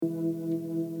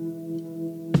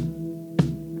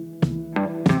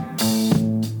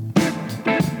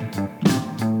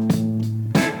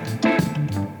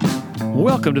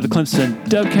Welcome to the Clemson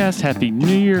Dubcast. Happy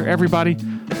New Year, everybody.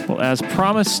 Well, as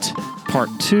promised, part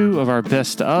 2 of our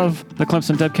best of the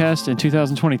Clemson Dubcast in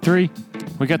 2023.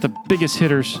 We got the biggest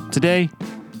hitters today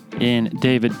in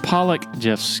David Pollack,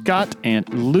 Jeff Scott, and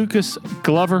Lucas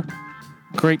Glover.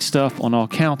 Great stuff on all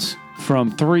counts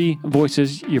from 3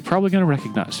 voices you're probably going to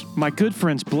recognize. My good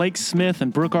friends Blake Smith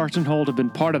and Brooke Archenhold have been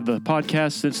part of the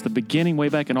podcast since the beginning, way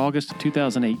back in August of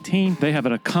 2018. They have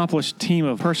an accomplished team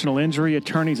of personal injury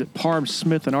attorneys at Parham,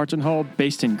 Smith, and Archenhold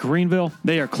based in Greenville.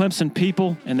 They are Clemson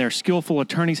people, and their skillful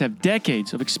attorneys have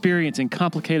decades of experience in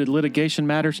complicated litigation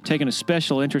matters, taking a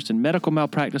special interest in medical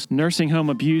malpractice, nursing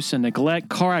home abuse, and neglect,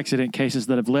 car accident cases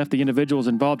that have left the individuals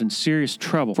involved in serious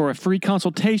trouble. For a free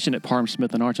consultation at Parham,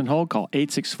 Smith, and Archenhold, call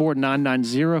 864-990-4581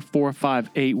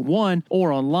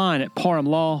 or online at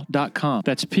parhamlaw.com.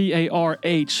 That's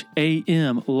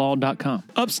PARHAM law.com.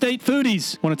 Upstate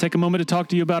Foodies. Want to take a moment to talk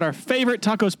to you about our favorite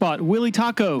taco spot, Willie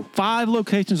Taco. 5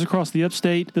 locations across the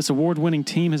upstate. This award-winning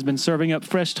team has been serving up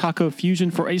fresh taco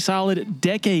fusion for a solid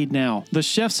decade now. The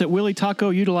chefs at Willie Taco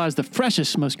utilize the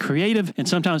freshest, most creative, and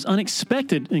sometimes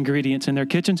unexpected ingredients in their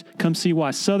kitchens. Come see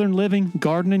why Southern Living,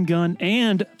 Garden and Gun,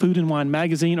 and Food and Wine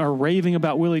Magazine are raving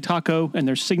about Willie Taco and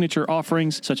their signature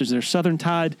offerings such as their Southern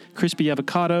Tide, Crispy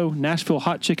Avocado, Nashville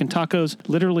Hot Chicken Tacos,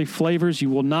 literally flavors you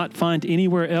will not find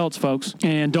anywhere else, folks.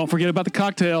 And don't forget about the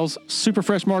cocktails, super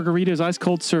fresh margaritas, ice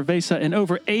cold cerveza, and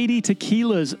over 80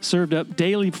 tequilas served up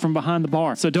daily from behind the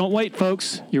bar. So don't wait,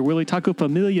 folks. Your Willie Taco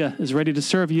Familia is ready to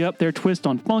serve you up their twist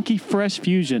on funky fresh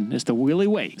fusion. It's the Willie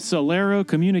way. Solero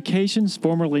Communications,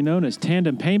 formerly known as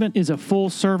Tandem Payment, is a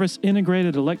full-service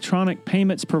integrated electronic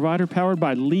payments provider powered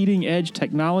by leading-edge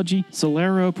technology.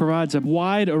 Solero provides a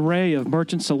wide array of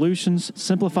merchant solutions,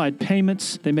 simplified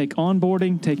payments. They make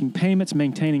onboarding, taking payments,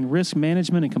 maintaining risk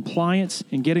management and compliance,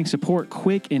 and getting support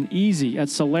quick and easy. At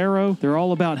Solero, they're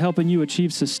all about helping you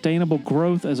achieve sustainable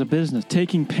growth as a business.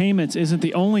 Taking payments isn't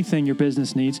the only thing your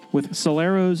business needs. With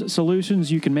Solero's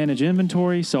solutions, you can manage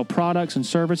inventory, sell products and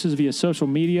services via social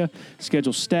media,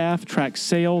 schedule staff, track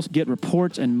sales, get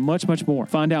reports, and much, much more.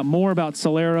 Find out more about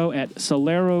Solero at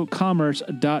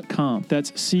solerocommerce.com.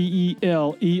 That's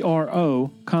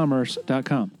CELERO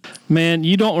commerce.com. Man,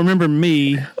 you don't remember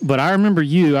me, but I remember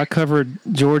you. I covered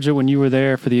Georgia when you were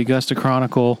there for the Augusta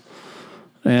Chronicle,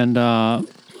 and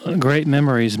great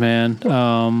memories, man.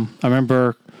 I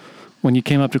remember when you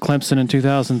came up to Clemson in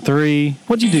 2003.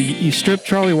 What'd you do? You stripped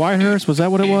Charlie Whitehurst? Was that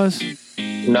what it was?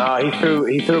 No,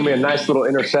 he threw me a nice little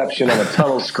interception on a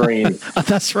tunnel screen.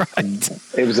 That's right.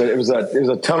 It was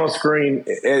a tunnel screen.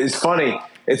 It's funny.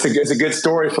 It's a good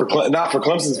story not for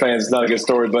Clemson fans. It's not a good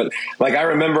story, but like I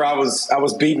remember I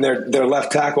was beating their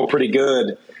left tackle pretty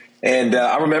good, and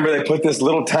I remember they put this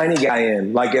little tiny guy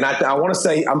in. Like, and I want to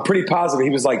say I'm pretty positive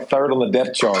he was like 3rd on the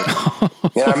depth chart.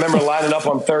 And I remember lining up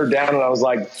on 3rd down, and I was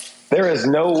like, there is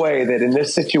no way that in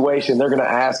this situation they're going to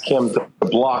ask him to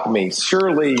block me.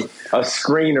 Surely a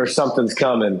screen or something's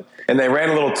coming. And they ran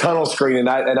a little tunnel screen, and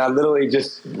I literally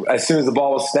just, as soon as the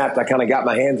ball was snapped, I kind of got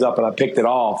my hands up and I picked it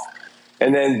off.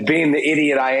 And then, being the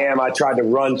idiot I am, I tried to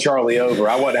run Charlie over.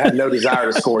 I had no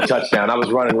desire to score a touchdown. I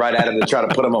was running right at him to try to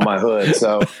put him on my hood.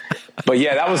 So, but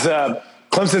yeah, that was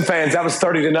Clemson fans. That was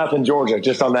 30-0 Georgia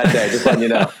just on that day. Just letting you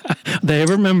know. They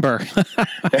remember.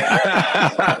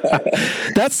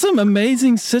 That's some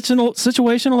amazing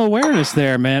situational awareness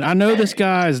there, man. I know this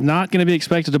guy is not going to be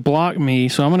expected to block me,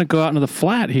 so I'm going to go out into the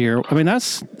flat here. I mean,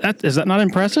 is that not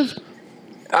impressive?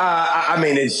 I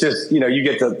mean, it's just, you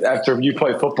get to, after you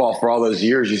play football for all those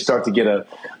years, you start to get a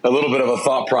little bit of a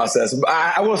thought process.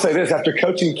 I will say this, after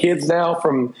coaching kids now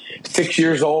from 6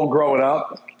 years old growing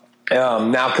up,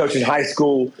 now coaching high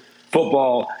school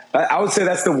football, I would say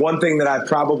that's the one thing that I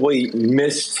probably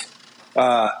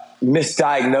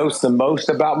misdiagnosed the most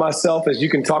about myself is you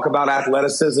can talk about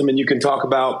athleticism and you can talk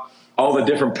about all the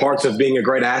different parts of being a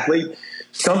great athlete.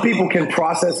 Some people can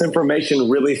process information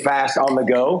really fast on the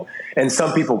go, and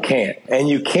some people can't. And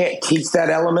you can't teach that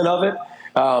element of it.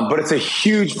 But it's a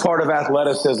huge part of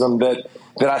athleticism that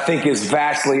I think is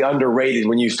vastly underrated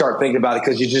when you start thinking about it,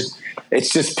 because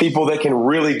it's just people that can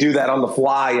really do that on the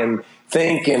fly and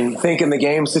think in the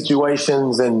game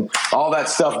situations, and all that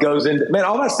stuff goes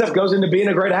into being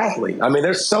a great athlete. I mean,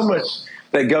 there's so much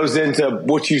that goes into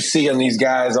what you see in these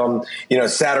guys on,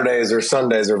 Saturdays or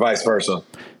Sundays or vice versa.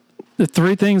 The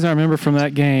 3 things I remember from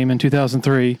that game in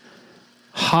 2003,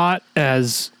 hot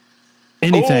as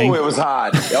anything. Oh, it was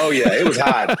hot. Oh, yeah, it was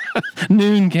hot.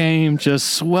 Noon game,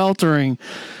 just sweltering.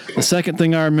 The second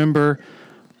thing I remember,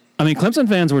 I mean, Clemson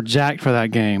fans were jacked for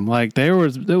that game. Like, there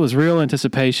was real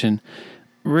anticipation.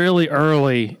 Really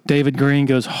early, David Green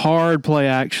goes hard play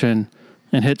action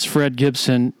and hits Fred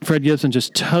Gibson. Fred Gibson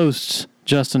just toasts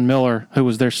Justin Miller, who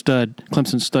was their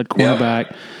Clemson stud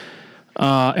quarterback.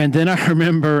 Yeah. And then I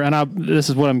remember, this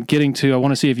is what I'm getting to. I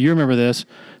want to see if you remember this,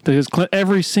 because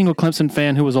every single Clemson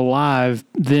fan who was alive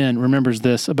then remembers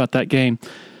this about that game.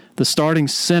 The starting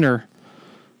center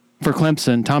for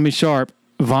Clemson, Tommy Sharp,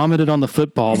 vomited on the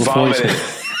football before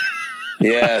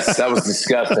Yes, that was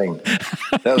disgusting.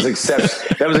 That was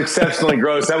exceptionally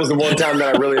gross. That was the one time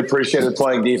that I really appreciated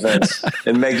playing defense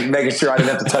and making sure I didn't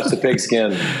have to touch the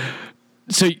pigskin.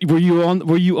 So were you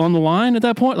on the line at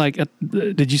that point? Like,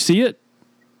 did you see it?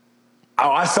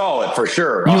 Oh, I saw it for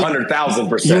sure,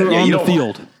 100,000%. You were on the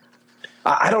field.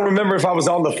 I don't remember if I was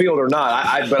on the field or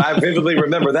not, but I vividly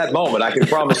remember that moment. I can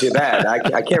promise you that.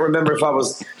 I can't remember if I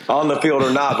was on the field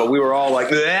or not, but we were all like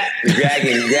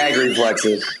gag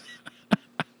reflexes.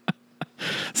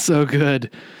 So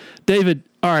good. David,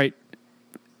 all right.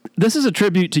 This is a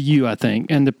tribute to you, I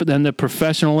think, and the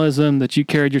professionalism that you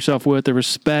carried yourself with, the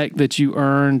respect that you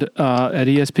earned at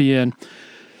ESPN.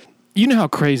 You know how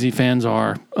crazy fans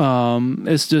are.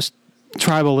 It's just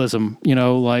tribalism,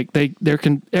 like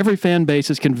every fan base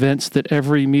is convinced that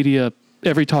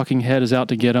every talking head is out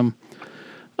to get them,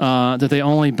 that they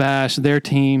only bash their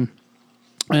team.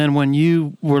 And when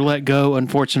you were let go,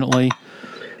 unfortunately,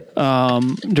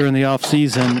 during the off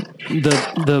season,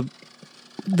 the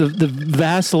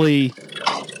vastly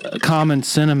common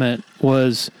sentiment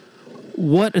was,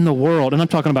 what in the world, and I'm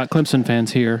talking about Clemson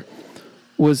fans here,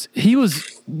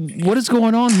 what is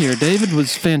going on here? David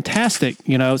was fantastic,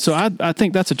 so I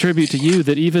think that's a tribute to you,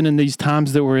 that even in these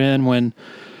times that we're in, when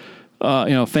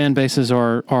fan bases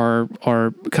are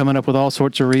coming up with all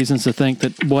sorts of reasons to think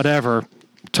that whatever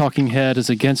talking head is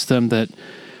against them, that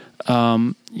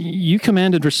you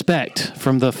commanded respect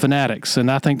from the fanatics,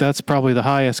 and I think that's probably the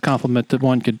highest compliment that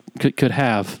one could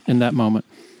have in that moment.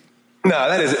 No,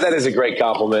 that is a great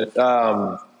compliment.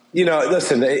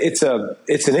 Listen, it's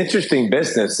an interesting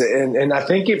business, and I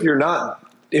think if you're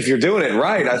doing it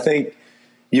right, I think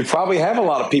you probably have a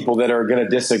lot of people that are going to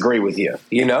disagree with you.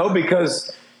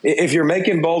 Because if you're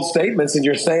making bold statements and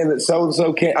you're saying that so and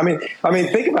so can't, I mean,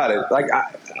 think about it. Like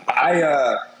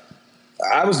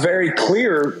I was very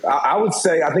clear. I would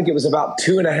say I think it was about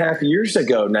 2.5 years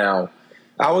ago now.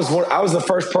 I was the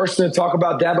first person to talk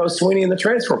about Dabo Swinney in the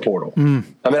transfer portal. I mean,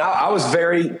 I was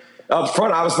very up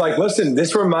front. I was like, listen,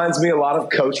 this reminds me a lot of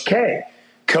Coach K.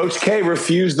 Coach K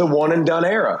refused the one and done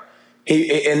era.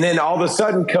 And then all of a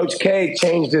sudden, Coach K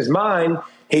changed his mind.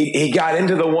 He got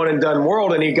into the one and done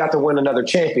world, and he got to win another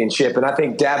championship. And I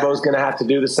think Dabo's going to have to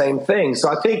do the same thing. So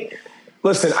I think,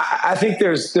 listen, I think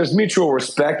there's mutual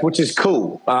respect, which is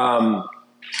cool.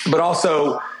 But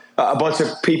also a bunch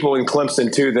of people in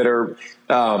Clemson too that are,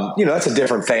 that's a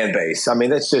different fan base. I mean,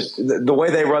 that's just the way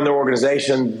they run their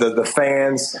organization, the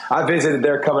fans. I visited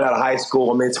there coming out of high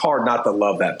school. I mean, it's hard not to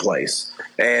love that place.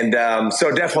 And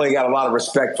so definitely got a lot of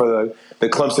respect for the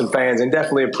Clemson fans, and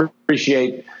definitely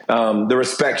appreciate the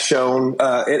respect shown.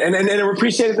 And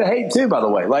appreciated the hate too, by the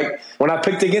way. Like when I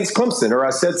picked against Clemson or I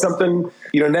said something,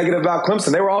 negative about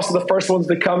Clemson, they were also the first ones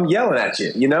to come yelling at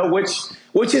you,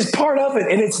 which is part of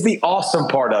it. And it's the awesome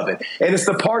part of it. And it's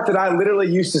the part that I literally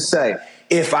used to say,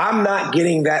 if I'm not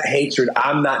getting that hatred,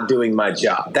 I'm not doing my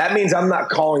job. That means I'm not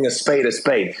calling a spade a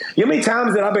spade. You know how many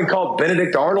times that I've been called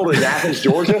Benedict Arnold in Athens,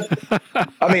 Georgia?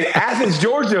 I mean, Athens,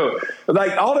 Georgia,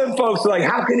 like all them folks are like,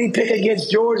 how can he pick against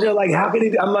Georgia? Like, how can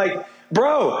he? I'm like,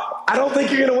 bro, I don't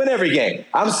think you're going to win every game.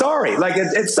 I'm sorry. Like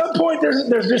at some point, there's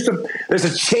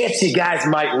a chance you guys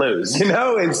might lose,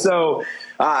 And so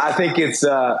I think it's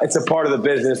a part of the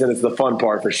business, and it's the fun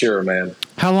part for sure, man.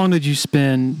 How long did you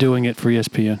spend doing it for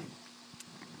ESPN?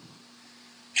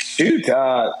 Shoot,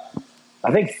 I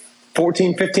think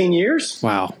 14, 15 years.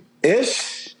 Wow.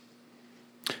 Ish.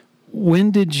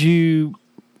 When did you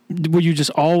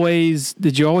always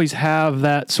have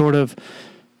that sort of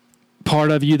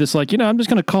part of you that's like, I'm just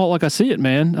going to call it like I see it,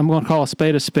 man. I'm going to call a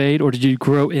spade, or did you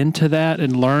grow into that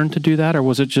and learn to do that, or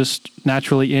was it just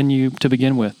naturally in you to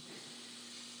begin with?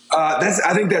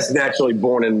 I think that's naturally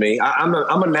born in me. I'm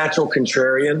a natural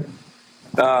contrarian.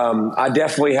 I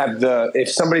definitely have if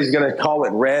somebody's going to call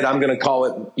it red, I'm going to call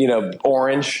it,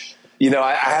 orange.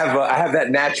 I have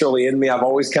that naturally in me. I've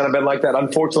always kind of been like that.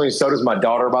 Unfortunately, so does my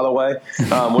daughter, by the way,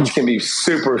 which can be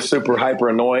super, super hyper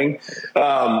annoying.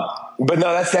 But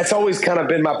no, that's always kind of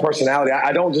been my personality.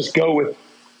 I don't just go with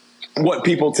what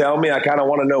people tell me. I kind of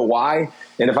want to know why.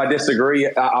 And if I disagree,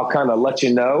 I'll kind of let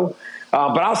you know.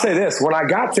 But I'll say this, when I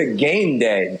got to game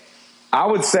day, I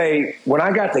would say when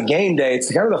I got to game day, it's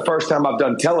kind of the first time I've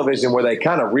done television where they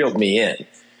kind of reeled me in.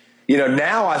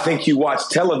 Now I think you watch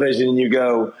television and you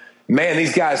go, man,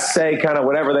 these guys say kind of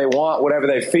whatever they want, whatever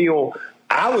they feel.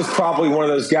 I was probably one of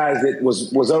those guys that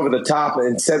was over the top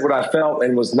and said what I felt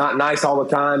and was not nice all the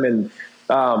time. And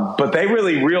but they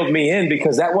really reeled me in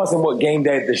because that wasn't what Game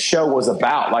Day, the show, was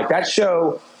about. Like that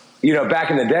show,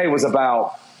 back in the day was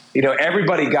about,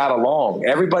 everybody got along.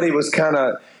 Everybody was kind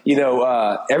of,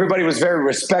 everybody was very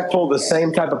respectful, the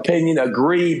same type of opinion,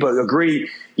 disagree,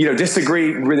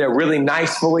 disagree really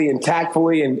nicely and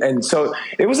tactfully. And so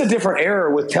it was a different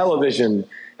era with television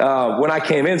when I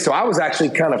came in. So I was actually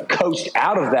kind of coached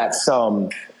out of that some,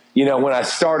 when I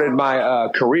started my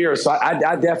career. So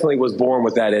I definitely was born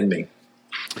with that in me.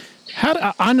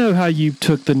 I know how you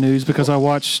took the news because I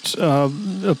watched a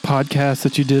podcast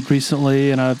that you did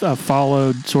recently, and I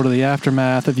followed sort of the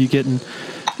aftermath of you getting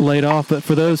laid off. But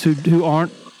for those who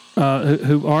aren't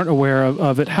aware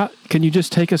of it, can you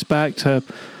just take us back to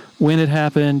when it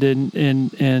happened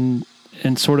and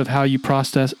sort of how you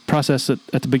processed it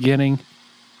at the beginning?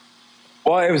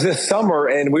 Well, it was this summer,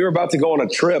 and we were about to go on a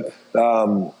trip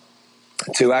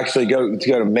to actually go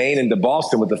to Maine and to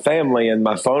Boston with the family, and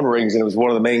my phone rings, and it was one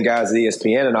of the main guys at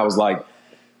ESPN, and I was like,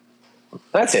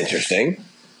 that's interesting.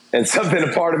 And something,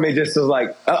 a part of me just was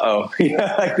like, uh-oh.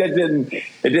 Like it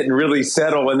didn't really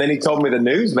settle. And then he told me the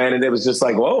news, man, and it was just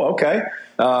like, whoa, okay.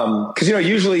 Because,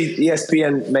 usually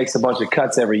ESPN makes a bunch of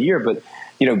cuts every year, but,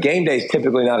 Game Day is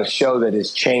typically not a show that has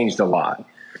changed a lot.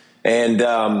 And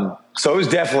so it was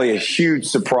definitely a huge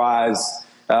surprise.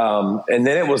 And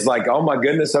then it was like, oh my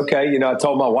goodness. Okay. I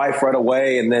told my wife right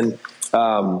away. And then,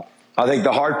 I think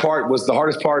the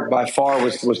hardest part by far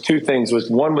was two things.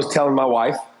 One was telling my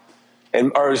wife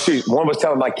one was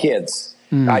telling my kids.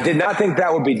 I did not think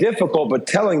that would be difficult, but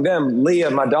telling them,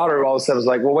 Leah, my daughter, all of a sudden was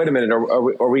like, well, wait a minute. Are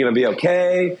we going to be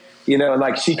okay? And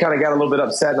like, she kind of got a little bit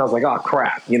upset, and I was like, oh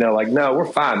crap, like, no, we're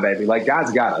fine, baby. Like,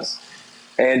 God's got us.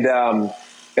 And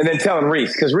then telling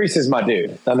Reese, because Reese is my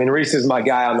dude. I mean, Reese is my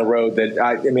guy on the road that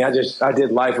I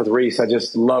did life with Reese. I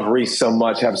just love Reese so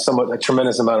much, have a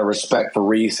tremendous amount of respect for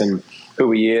Reese and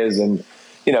who he is. And,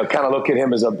 kind of look at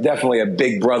him as definitely a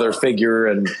big brother figure.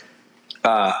 And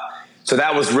so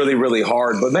that was really, really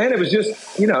hard. But man, it was just,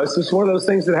 it's just one of those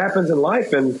things that happens in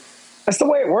life. And that's the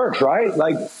way it works, right?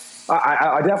 Like,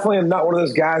 I definitely am not one of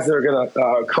those guys that are going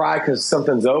to cry because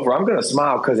something's over. I'm going to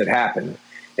smile because it happened.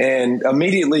 And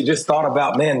immediately just thought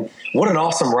about, man, what an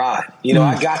awesome ride.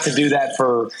 I got to do that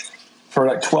for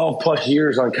like 12 plus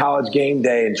years on College Game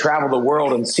Day and travel the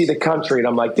world and see the country. And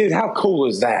I'm like, dude, how cool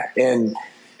is that? And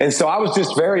so I was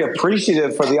just very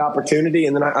appreciative for the opportunity.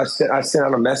 And then I sent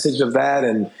out a message of that.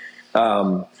 And,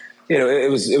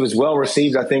 it was well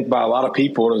received, I think, by a lot of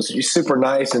people. It was super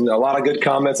nice and a lot of good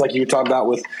comments, like you were talking about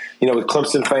with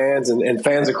Clemson fans and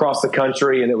fans across the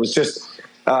country. And it was just,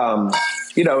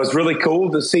 it was really cool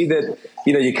to see that,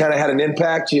 you kind of had an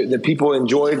impact, that people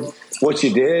enjoyed what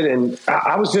you did. And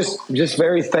I was just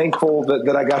very thankful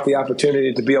that I got the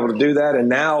opportunity to be able to do that. And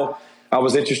now I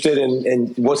was interested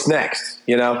in what's next,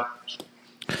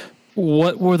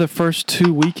 What were the first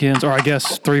 2 weekends, or I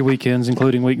guess 3 weekends,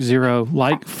 including week 0,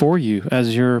 like for you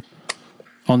as you're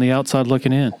on the outside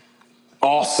looking in?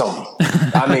 Awesome.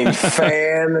 I mean,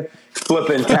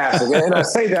 fan-flippin-tastic. And I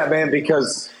say that, man,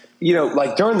 because –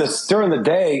 like during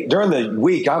the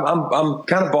week, I'm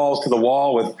kind of balls to the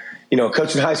wall with,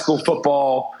 coaching high school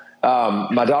football.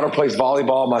 My daughter plays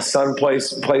volleyball. My son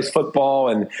plays football,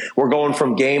 and we're going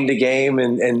from game to game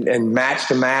and match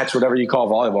to match, whatever you call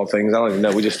volleyball things. I don't even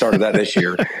know. We just started that this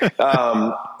year.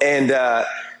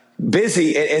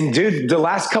 Busy. And dude, the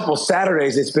last couple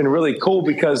Saturdays, it's been really cool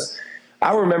because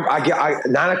I remember I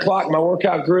 9 o'clock, my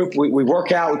workout group, we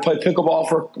work out, we play pickleball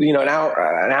for,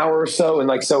 an hour or so. And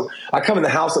like, so I come in the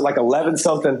house at like 11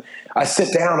 something, I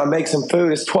sit down, I make some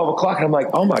food. It's 12 o'clock. And I'm like,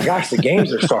 oh my gosh, the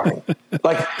games are starting.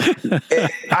 Like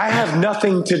I have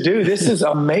nothing to do. This is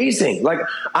amazing. Like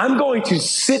I'm going to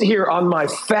sit here on my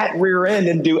fat rear end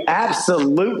and do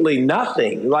absolutely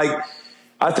nothing. Like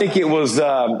I think it was,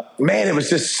 it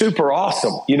was just super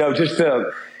awesome, just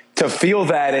to feel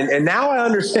that. And now I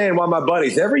understand why my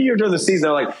buddies every year during the season,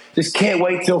 they're like, just can't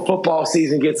wait till football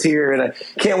season gets here. And I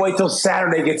can't wait till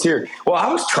Saturday gets here. Well,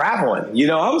 I was traveling,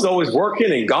 I was always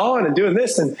working and gone and doing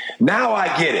this. And now I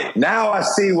get it. Now I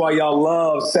see why y'all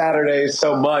love Saturdays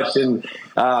so much. And,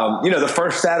 the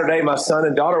first Saturday, my son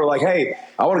and daughter were like, hey,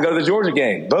 I want to go to the Georgia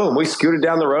game. Boom. We scooted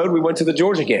down the road. We went to the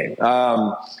Georgia game.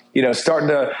 Starting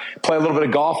to play a little bit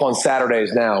of golf on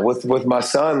Saturdays now with my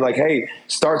son. Like, hey,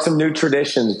 start some new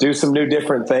traditions, do some new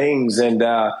different things. And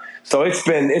so it's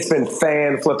been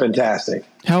fan-flippin-tastic.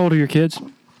 How old are your kids?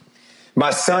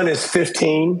 My son is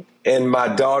 15 and my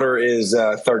daughter is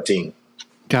 13.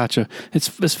 Gotcha.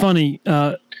 It's funny.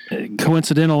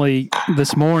 Coincidentally,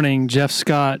 this morning, Jeff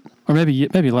Scott, or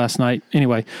maybe last night,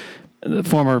 anyway, the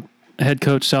former head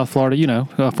coach, South Florida,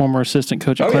 former assistant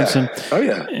coach at Clemson. Yeah. Oh,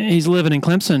 yeah. He's living in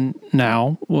Clemson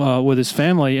now with his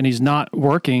family, and he's not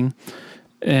working.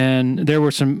 And there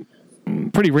were some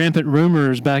pretty rampant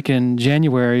rumors back in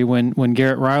January when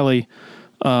Garrett Riley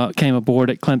came aboard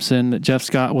at Clemson that Jeff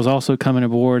Scott was also coming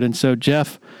aboard. And so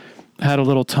Jeff had a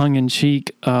little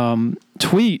tongue-in-cheek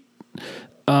tweet,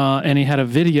 and he had a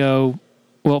video.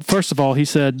 Well, first of all, he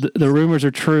said the rumors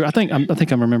are true. I think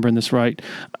I'm remembering this right.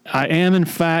 I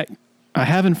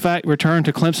have in fact returned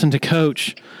to Clemson to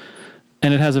coach,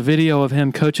 and it has a video of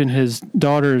him coaching his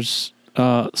daughter's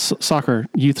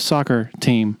youth soccer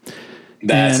team.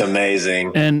 That's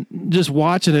amazing. And just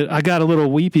watching it, I got a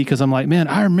little weepy because I'm like, man,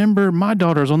 I remember my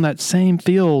daughter's on that same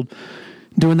field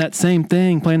doing that same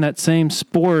thing, playing that same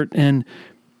sport. And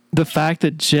the fact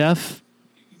that Jeff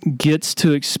gets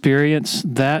to experience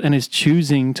that and is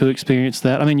choosing to experience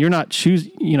that. I mean, you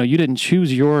didn't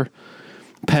choose your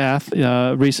path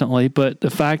recently, but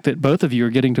the fact that both of you are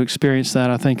getting to experience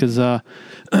that, I think, is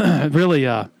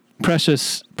really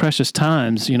precious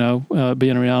times,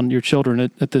 being around your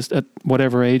children at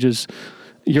whatever ages.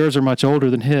 Yours are much older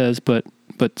than his, but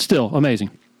still amazing.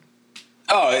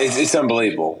 Oh, it's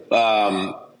unbelievable.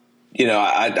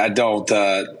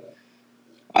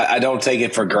 I don't take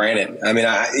it for granted. I mean,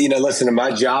 listen,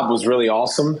 my job was really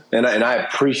awesome, and I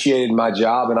appreciated my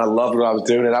job, and I loved what I was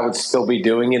doing, and I would still be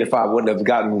doing it if I wouldn't have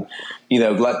gotten,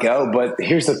 let go. But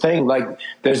here's the thing,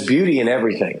 there's beauty in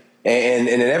everything. And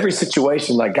in every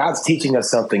situation, God's teaching us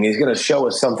something. He's going to show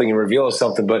us something and reveal us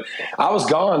something. But I was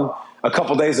gone a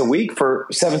couple days a week for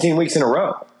 17 weeks in a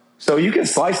row. So you can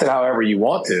slice it however you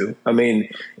want to. I mean,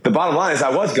 the bottom line is I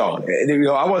was gone.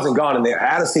 I wasn't gone in the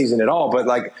out of season at all. But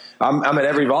I'm at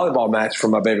every volleyball match for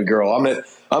my baby girl.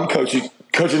 I'm coaching her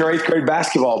 8th grade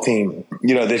basketball team.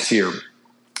 This year.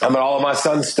 I'm at all of my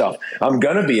son's stuff. I'm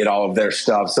going to be at all of their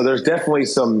stuff. So there's definitely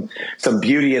some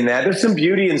beauty in that. There's some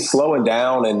beauty in slowing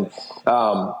down and,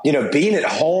 being at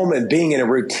home and being in a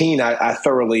routine I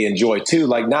thoroughly enjoy too.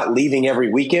 Not leaving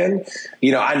every weekend.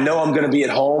 I know I'm going to be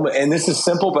at home, and this is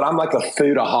simple, but I'm like a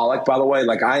foodaholic, by the way.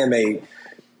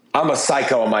 I'm a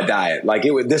psycho on my diet.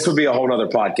 This would be a whole nother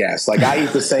podcast. I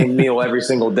eat the same meal every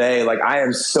single day. I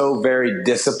am so very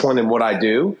disciplined in what I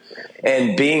do,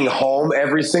 and being home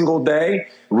every single day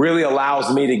really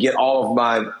allows me to get all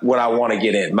of what I want to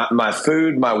get in. My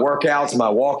food, my workouts, my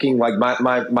walking,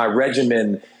 my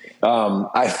regimen,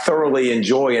 I thoroughly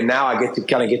enjoy. And now I get to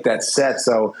kind of get that set.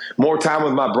 So more time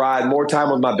with my bride, more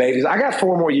time with my babies. I got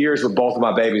 4 more years with both of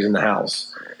my babies in the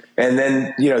house. And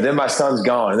then, then my son's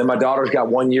gone. And then my daughter's got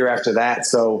 1 year after that.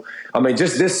 So, I mean,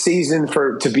 just this season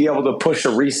to be able to push a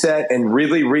reset and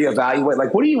really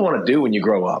reevaluate, what do you want to do when you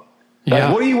grow up?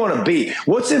 What do you want to be?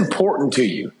 What's important to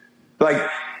you?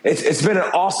 It's been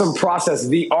an awesome process.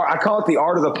 I call it the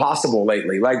art of the possible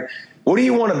lately. What do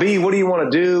you want to be? What do you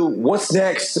want to do? What's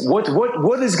next?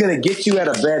 What is going to get you out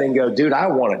of bed and go, dude, I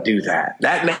want to do that.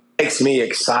 That makes me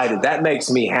excited. That makes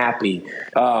me happy.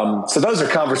 So those are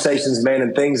conversations, man,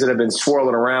 and things that have been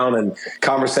swirling around, and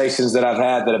conversations that I've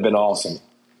had that have been awesome.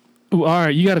 All right.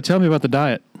 You got to tell me about the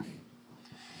diet.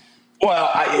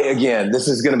 Well, again, this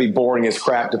is going to be boring as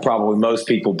crap to probably most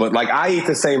people, but I eat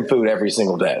the same food every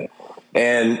single day.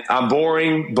 And I'm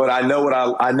boring, but I know what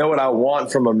I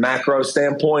want from a macro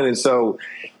standpoint. And so,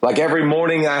 every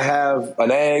morning I have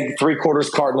an egg, 3/4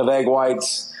 carton of egg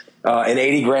whites, and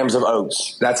 80 grams of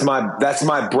oats. That's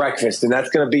my breakfast, and that's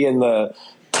going to be in the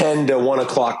 10 to 1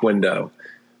 o'clock window.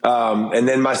 And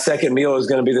then my second meal is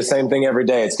going to be the same thing every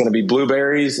day. It's going to be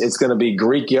blueberries. It's going to be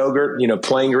Greek yogurt,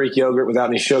 plain Greek yogurt without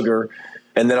any sugar.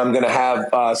 And then I'm going to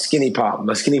have Skinny Pop,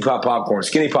 my Skinny Pop popcorn.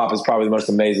 Skinny Pop is probably the most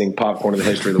amazing popcorn in the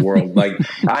history of the world.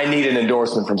 I need an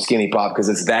endorsement from Skinny Pop because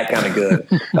it's that kind of good.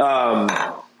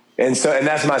 And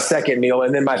that's my second meal.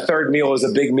 And then my third meal is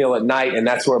a big meal at night, and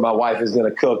that's where my wife is going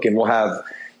to cook, and we'll have,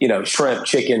 shrimp,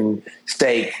 chicken,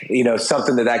 steak,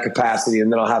 something to that capacity.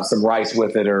 And then I'll have some rice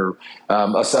with it, or a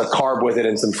carb with it,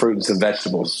 and some fruit and some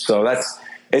vegetables. So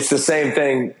it's the same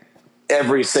thing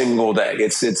every single day.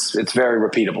 It's very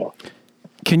repeatable.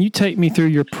 Can you take me through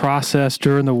your process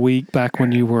during the week back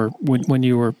when you were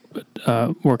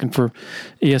working for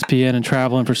ESPN and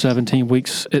traveling for 17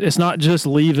 weeks? It's not just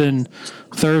leaving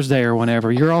Thursday or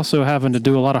whenever. You're also having to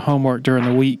do a lot of homework during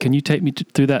the week. Can you take me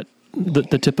through that,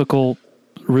 the typical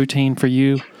routine for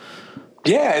you?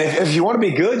 Yeah, and if you want to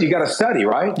be good, you got to study,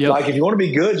 right? Yep. Like if you want to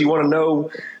be good, you want to know,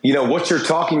 what you're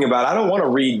talking about. I don't want to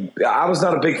read. I was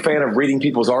not a big fan of reading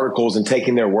people's articles and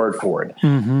taking their word for it.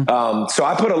 Mm-hmm. So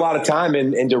I put a lot of time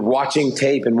into watching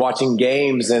tape and watching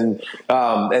games, and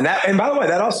that. And by the way,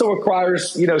 that also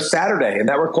requires Saturday, and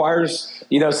that requires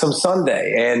some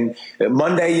Sunday and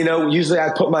Monday. Usually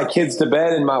I'd put my kids to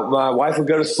bed, and my wife would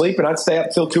go to sleep, and I'd stay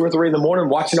up till 2 or 3 in the morning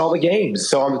watching all the games.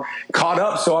 So I'm caught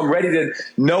up. So I'm ready to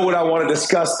know what I want to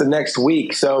discuss the next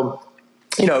week. So,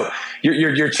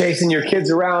 you're chasing your kids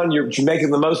around, you're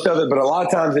making the most of it, but a lot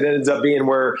of times it ends up being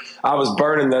where I was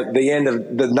burning the end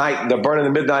of the night, burning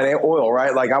the midnight oil,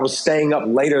 right? Like I was staying up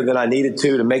later than I needed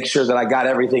to make sure that I got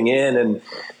everything in. And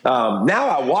now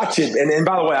I watch it. And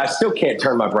by the way, I still can't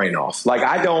turn my brain off. Like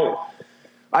I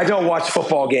don't watch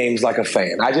football games like a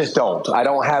fan. I just don't. I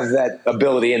don't have that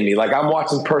ability in me. Like I'm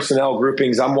watching personnel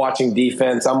groupings. I'm watching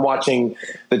defense. I'm watching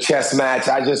the chess match.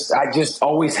 I just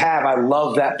always have. I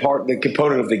love that part, the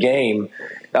component of the game.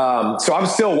 So I'm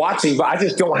still watching, but I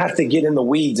just don't have to get in the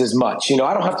weeds as much.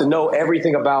 I don't have to know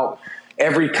everything about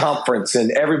every conference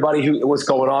and everybody what's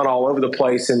going on all over the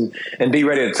place and be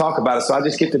ready to talk about it. So I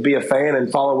just get to be a fan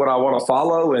and follow what I want to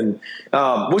follow, and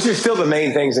which is still the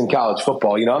main things in college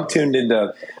football. I'm tuned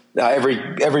into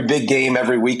every big game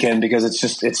every weekend because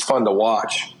it's fun to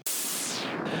watch.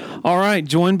 All right,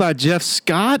 joined by Jeff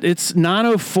Scott. It's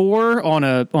 9:04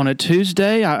 on a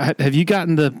Tuesday. Have you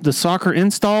gotten the soccer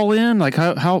install in? Like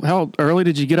how early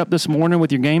did you get up this morning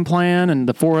with your game plan and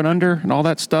the 4 and under and all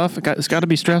that stuff? It's got to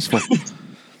be stressful.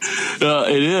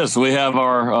 It is. We have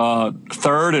our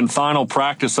third and final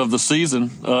practice of the season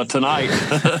tonight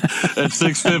at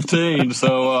 6:15.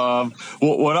 So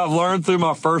what I've learned through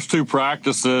my first 2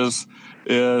 practices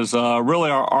is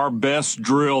really our best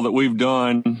drill that we've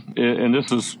done, and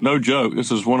this is no joke,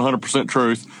 this is 100%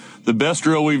 truth. The best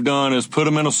drill we've done is put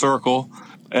them in a circle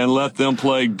and let them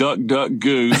play duck, duck,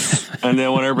 goose, and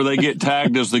then whenever they get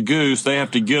tagged as the goose, they have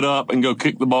to get up and go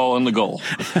kick the ball in the goal.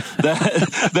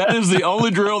 That is the only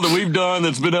drill that we've done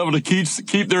that's been able to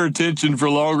keep their attention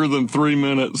for longer than 3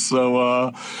 minutes.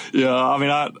 So,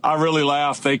 I really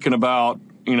laugh thinking about,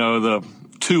 the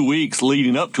 2 weeks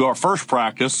leading up to our first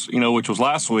practice, which was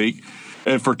last week.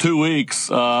 And for 2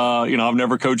 weeks, I've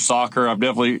never coached soccer. I've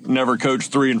definitely never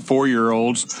coached 3 and 4 year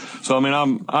olds. So,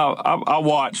 I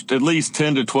watched at least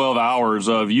 10 to 12 hours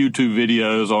of YouTube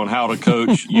videos on how to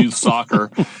coach youth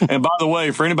soccer. And by the way,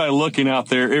 for anybody looking out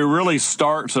there, it really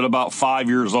starts at about 5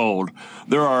 years old.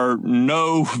 There are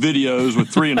no videos with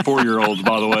 3 and 4 year olds,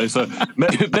 by the way. So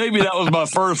maybe that was my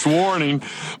first warning.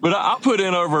 But I put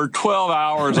in over 12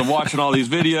 hours of watching all these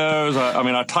videos.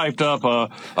 I typed up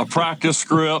a practice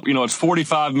script. It's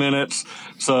 45 minutes.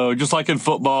 So just like in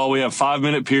football, we have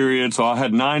 5-minute periods. So I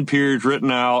had 9 periods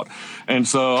written out. And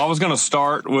so I was going to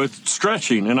start with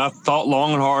stretching. And I thought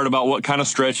long and hard about what kind of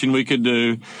stretching we could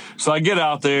do. So I get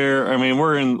out there.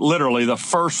 We're in literally the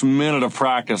first minute of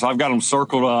practice. I've got them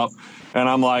circled up. And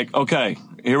I'm like, okay,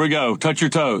 here we go. Touch your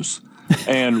toes.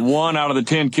 And 1 out of the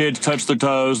 10 kids touch their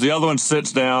toes. The other one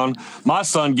sits down. My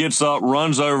son gets up,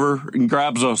 runs over, and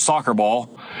grabs a soccer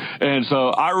ball. And so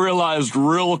I realized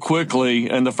real quickly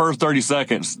in the first 30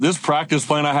 seconds, this practice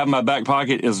plan I have in my back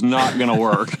pocket is not going to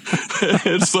work.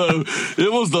 And so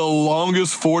it was the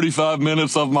longest 45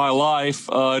 minutes of my life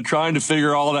trying to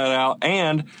figure all that out.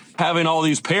 And having all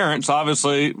these parents,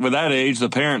 obviously, with that age, the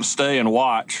parents stay and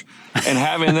watch. And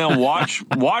having them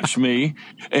watch me,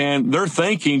 and they're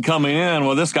thinking coming in,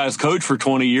 well, this guy's coached for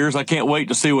 20 years. I can't wait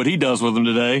to see what he does with them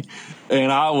today.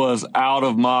 And I was out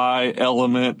of my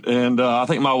element, and I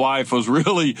think my wife was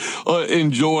really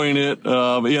enjoying it.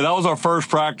 But yeah, that was our first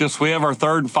practice. We have our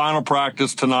third and final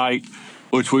practice tonight,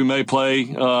 which we may play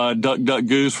duck, duck,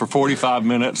 goose for 45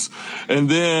 minutes. And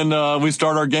then we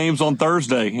start our games on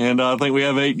Thursday, and I think we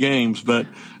have 8 games. But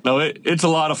no, it's a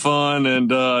lot of fun, and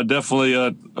definitely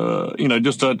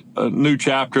just a new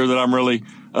chapter that I'm really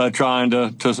trying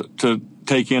to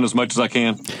take in as much as I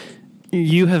can.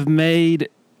 You have made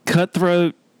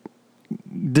cutthroat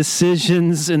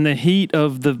decisions in the heat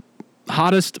of the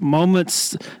hottest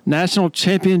moments, national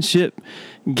championship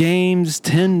games,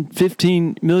 10,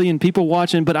 15 million people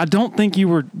watching. But I don't think you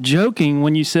were joking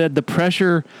when you said the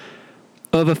pressure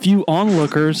of a few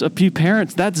onlookers, a few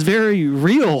parents. That's very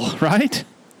real, right?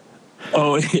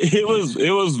 Oh,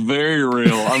 it was very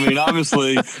real. I mean,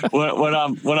 obviously, when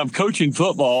I'm coaching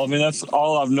football, I mean, that's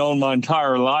all I've known my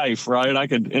entire life, right? I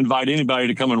could invite anybody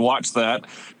to come and watch that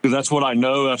because that's what I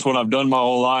know. That's what I've done my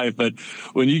whole life. But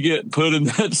when you get put in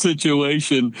that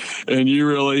situation and you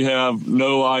really have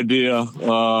no idea,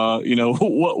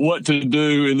 what to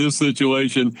do in this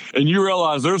situation, and you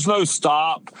realize there's no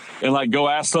stop and like go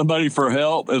ask somebody for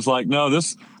help, it's like, no,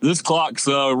 this clock's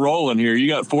rolling here. You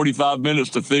got 45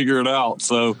 minutes to figure it out.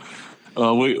 So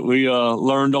we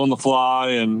learned on the fly,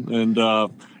 and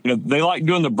they like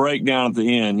doing the breakdown at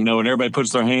the end. When everybody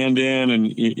puts their hand in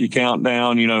and you count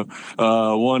down.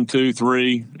 1, 2,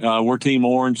 3. We're Team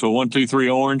Orange, so 1, 2, 3,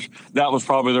 Orange. That was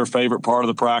probably their favorite part of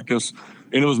the practice.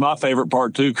 And it was my favorite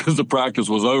part, too, because the practice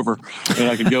was over and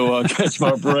I could go catch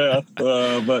my breath.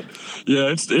 But,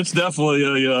 yeah, it's definitely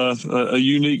a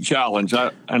unique challenge.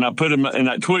 I put in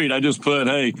that tweet, I just put,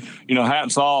 hey,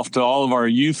 hats off to all of our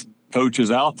youth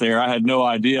coaches out there. I had no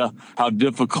idea how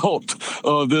difficult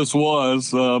this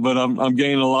was, but I'm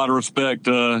gaining a lot of respect,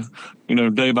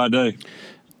 day by day.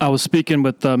 I was speaking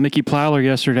with Mickey Plowler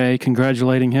yesterday,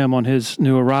 congratulating him on his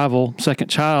new arrival, second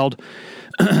child.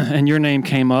 And your name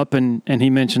came up, and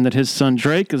he mentioned that his son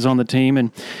Drake is on the team,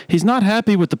 and he's not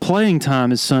happy with the playing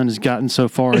time his son has gotten so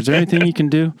far. Is there anything you can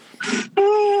do?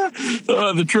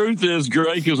 The truth is,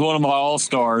 Drake is one of my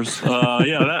all-stars.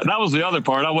 That was the other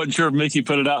part. I wasn't sure if Mickey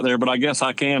put it out there, but I guess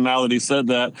I can now that he said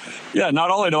that. Yeah,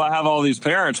 not only do I have all these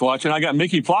parents watching, I got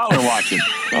Mickey Plowler watching.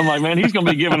 I'm like, man, he's going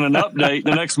to be giving an update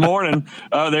the next morning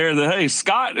there that, hey,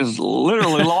 Scott has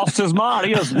literally lost his mind.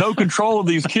 He has no control of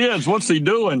these kids. What's he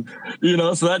doing?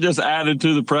 So that just added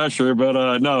to the pressure.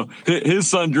 But no, his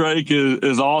son Drake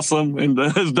is awesome and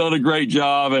has done a great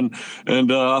job. And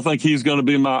I think he's going to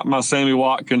be my Sammy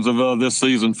Watkins of this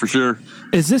season for sure.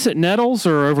 Is this at Nettles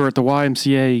or over at the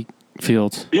YMCA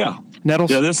fields? Yeah. Nettles?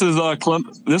 Yeah, this is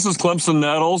Clemson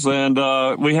Nettles, and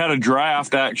we had a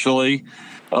draft actually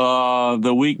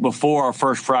the week before our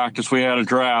first practice. We had a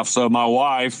draft, so my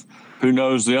wife, who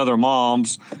knows the other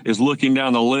moms, is looking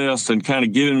down the list and kind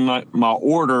of getting my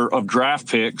order of draft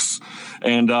picks.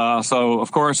 And so,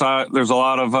 of course, there's a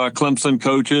lot of Clemson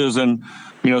coaches and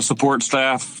support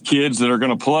staff kids that are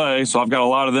going to play. So I've got a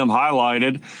lot of them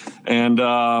highlighted. And,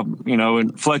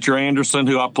 and Fletcher Anderson,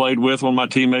 who I played with, one of my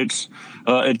teammates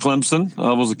at Clemson,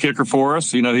 was a kicker for us.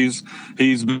 He's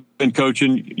been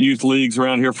coaching youth leagues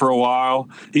around here for a while.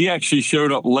 He actually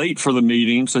showed up late for the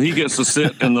meeting, so he gets to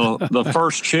sit in the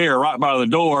first chair right by the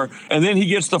door, and then he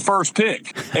gets the first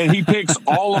pick. And he picks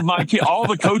all of my kids, all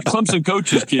the Clemson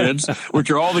coaches' kids,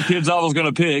 which are all the kids I was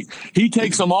going to pick. He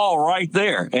takes them all right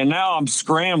there. And now I'm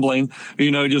scrambling,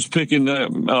 just picking.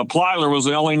 Plyler was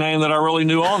the only name that I really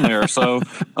knew on there. So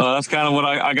that's kind of what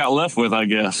I got left with, I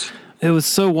guess. It was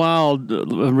so wild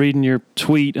reading your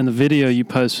tweet and the video you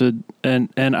posted, and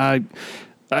I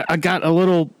got a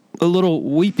little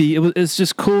weepy. It's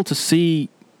just cool to see,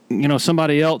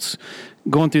 somebody else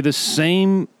going through the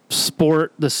same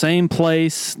sport, the same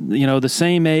place, the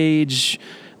same age.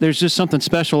 There's just something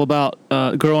special about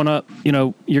growing up,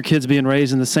 your kids being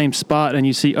raised in the same spot, and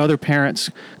you see other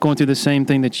parents going through the same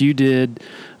thing that you did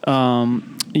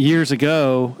years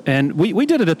ago. And we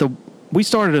did it we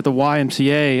started at the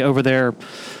YMCA over there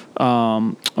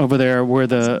where where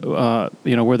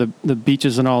the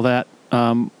beaches and all that,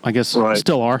 I guess right.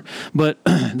 Still are. But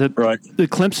the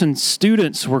Clemson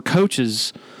students were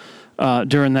coaches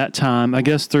during that time, I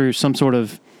guess through some sort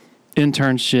of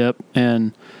internship.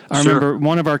 And I remember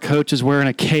one of our coaches wearing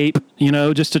a cape,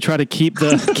 just to try to keep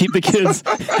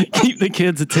the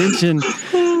kids' attention.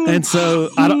 And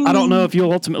so I don't know if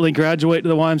you'll ultimately graduate to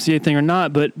the YMCA thing or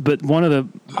not, but one of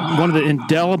the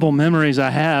indelible memories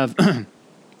I have,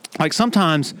 like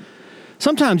sometimes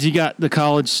you got the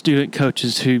college student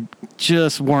coaches who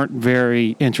just weren't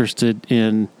very interested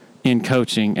in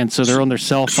coaching, and so they're on their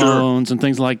cell phones and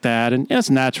things like that, and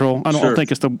it's natural. I don't think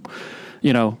it's the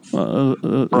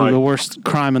the worst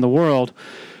crime in the world,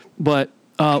 but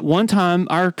one time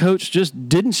our coach just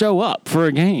didn't show up for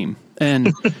a game.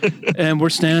 And we're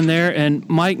standing there, and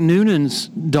Mike Noonan's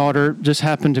daughter just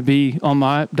happened to be on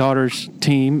my daughter's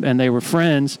team, and they were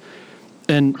friends.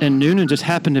 And Noonan just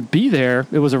happened to be there.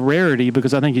 It was a rarity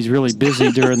because I think he's really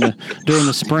busy during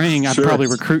the spring. I'm probably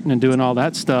recruiting and doing all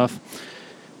that stuff.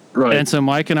 Right. And so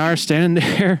Mike and I are standing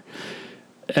there,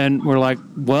 and we're like,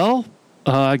 well,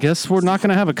 I guess we're not going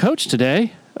to have a coach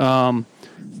today. And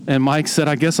Mike said,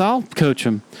 I guess I'll coach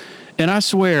him. And I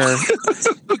swear,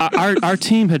 our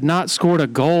team had not scored a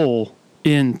goal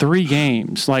in 3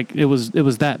 games. Like it was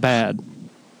that bad.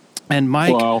 And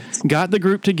Mike got the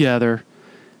group together,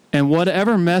 and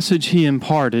whatever message he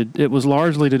imparted, it was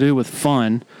largely to do with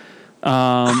fun.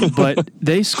 But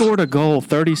they scored a goal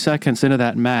 30 seconds into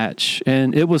that match,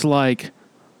 and it was like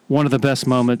one of the best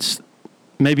moments,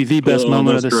 maybe the best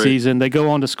moment of the season. They go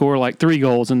on to score like 3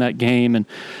 goals in that game. And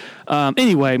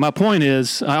anyway, my point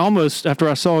is, after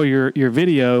I saw your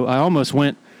video, I almost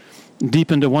went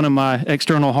deep into one of my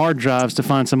external hard drives to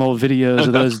find some old videos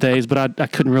of those days, but I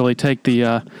couldn't really take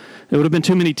it would have been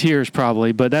too many tears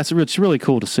probably, but it's really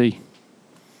cool to see.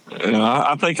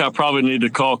 I think I probably need to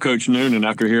call Coach Noonan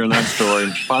after hearing that story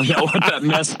and find out what that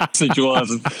message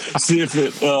was and see if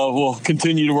it will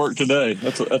continue to work today.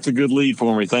 That's a good lead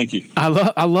for me. Thank you.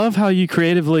 I love how you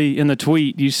creatively in the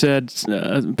tweet you said,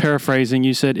 paraphrasing,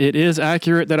 you said it is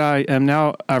accurate that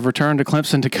I've returned to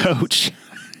Clemson to coach.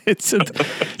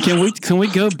 Can we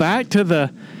go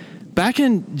back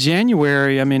in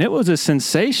January? I mean, it was a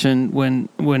sensation when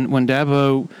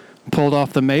Dabo pulled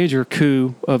off the major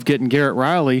coup of getting Garrett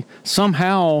Riley.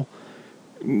 Somehow,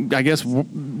 I guess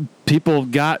people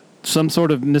got some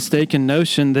sort of mistaken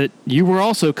notion that you were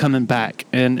also coming back.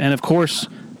 And of course,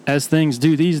 as things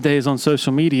do these days on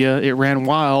social media, it ran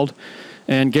wild.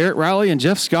 And Garrett Riley and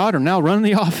Jeff Scott are now running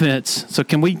the offense. So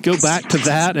can we go back to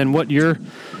that and what your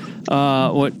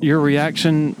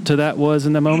reaction to that was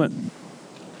in the moment?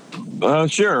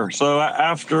 Sure. So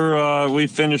after we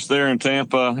finished there in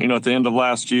Tampa, at the end of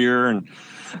last year, and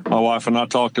my wife and I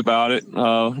talked about it,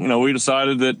 we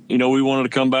decided that, we wanted to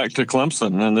come back to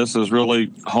Clemson, and this is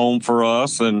really home for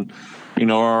us. And,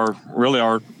 our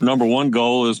number one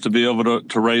goal is to be able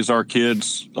to raise our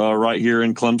kids right here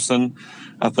in Clemson.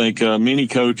 I think many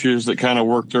coaches that kind of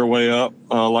work their way up,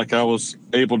 like I was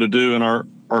able to do in our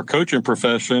coaching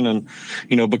profession and,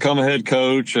 become a head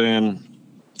coach and,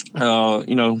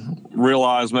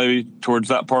 realize maybe towards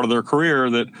that part of their career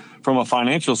that from a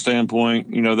financial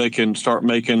standpoint, they can start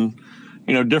making,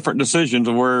 different decisions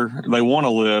of where they want to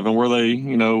live and where they,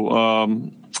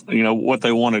 what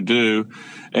they want to do.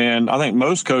 And I think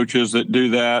most coaches that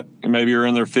do that maybe are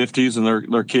in their 50s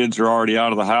and their kids are already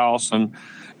out of the house. And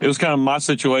it was kind of my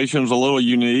situation was a little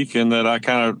unique in that I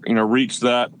kind of, reached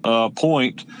that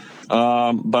point.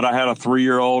 But I had a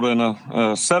 3-year-old and a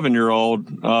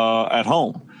 7-year-old at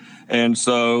home. And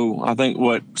so I think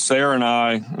what Sarah and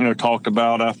I, talked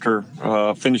about after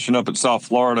finishing up at South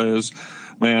Florida is,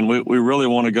 man, we really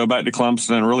want to go back to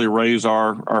Clemson and really raise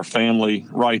our family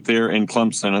right there in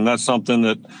Clemson. And that's something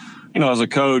that, as a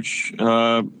coach,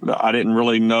 I didn't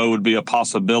really know would be a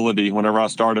possibility whenever I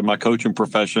started my coaching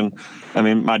profession. I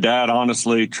mean, my dad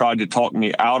honestly tried to talk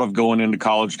me out of going into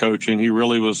college coaching. He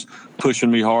really was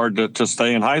pushing me hard to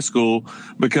stay in high school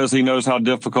because he knows how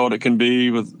difficult it can be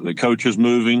with the coaches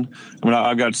moving. I mean,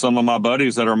 I've got some of my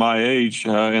buddies that are my age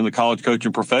in the college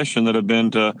coaching profession that have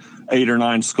been to 8 or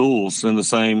 9 schools in the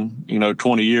same,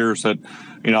 20 years that,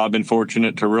 I've been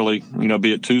fortunate to really,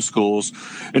 be at 2 schools.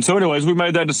 And so anyways, we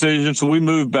made that decision. So we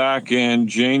moved back in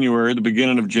January, the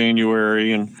beginning of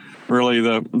January. And really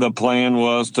the plan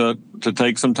was to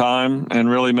take some time and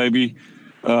really maybe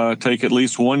take at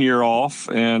least 1 year off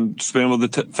and spend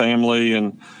with the family.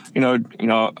 And,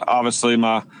 obviously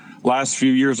my last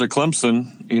few years at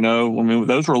Clemson,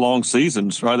 those were long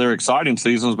seasons, right? They're exciting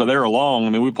seasons, but they were long. I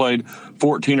mean, we played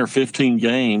 14 or 15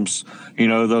 games,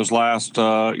 those last,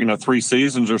 3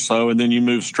 seasons or so. And then you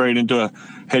move straight into a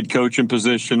head coaching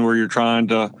position where you're trying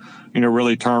to,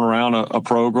 really turn around a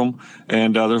program.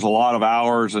 And there's a lot of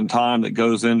hours and time that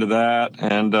goes into that.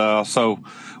 And so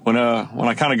when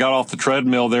I kind of got off the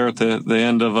treadmill there at the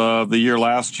end of the year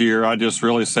last year, I just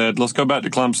really said, let's go back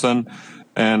to Clemson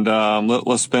and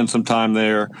let's spend some time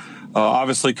there.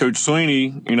 Obviously, Coach Sweeney,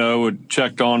 had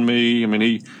checked on me. I mean,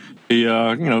 he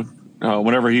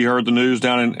whenever he heard the news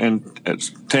down in at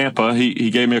Tampa, he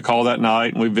gave me a call that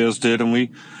night, and we visited, and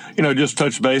we, just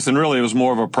touched base. And really, it was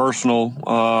more of a personal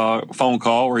phone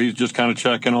call where he's just kind of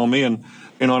checking on me. And,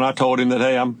 and I told him that,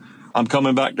 hey, I'm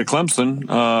coming back to Clemson.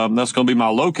 That's going to be my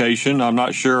location. I'm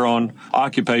not sure on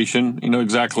occupation,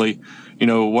 exactly,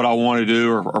 what I want to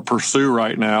do or pursue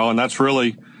right now. And that's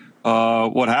really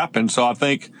what happened. So I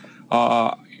think,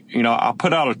 I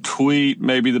put out a tweet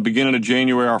maybe the beginning of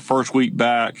January, our first week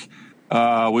back.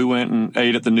 We went and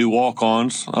ate at the new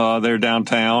Walk-Ons there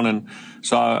downtown. And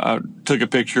so I took a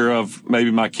picture of maybe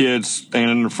my kids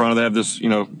standing in front of, they have this,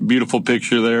 beautiful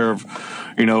picture there of,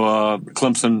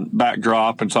 Clemson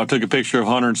backdrop. And so I took a picture of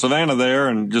Hunter and Savannah there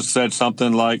and just said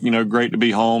something like, great to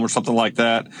be home or something like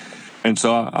that. And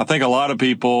so I think a lot of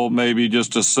people maybe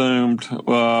just assumed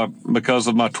because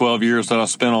of my 12 years that I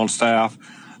spent on staff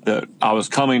that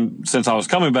since I was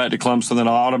coming back to Clemson, that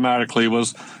I automatically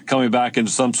was coming back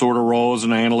into some sort of role as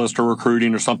an analyst or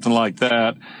recruiting or something like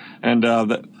that. And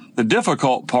the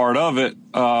difficult part of it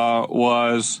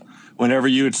was whenever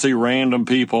you would see random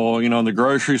people, in the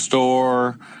grocery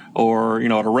store or,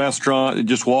 at a restaurant, they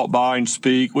just walk by and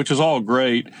speak, which is all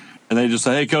great. And they just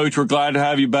say, hey, Coach, we're glad to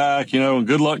have you back, and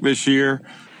good luck this year.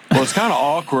 Well, it's kind of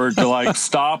awkward to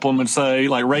stop them and say,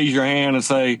 raise your hand and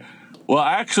say, well,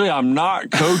 actually, I'm not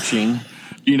coaching,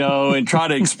 and try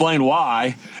to explain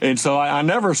why. And so I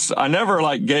never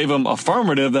gave them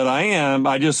affirmative that I am.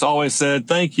 I just always said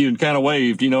thank you and kind of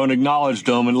waved, and acknowledged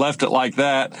them and left it like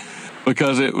that,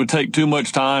 because it would take too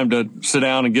much time to sit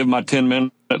down and give my 10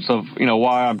 minutes of,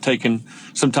 why I'm taking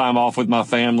some time off with my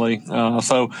family.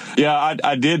 So yeah,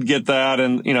 I did get that.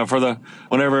 And,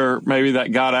 whenever maybe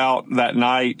that got out that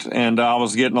night, and I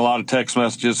was getting a lot of text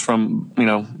messages from,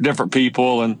 different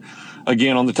people. And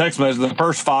again, on the text message, the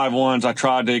first 5 ones, I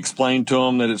tried to explain to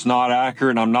them that it's not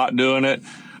accurate and I'm not doing it.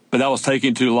 But that was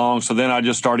taking too long, so then I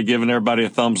just started giving everybody a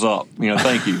thumbs up.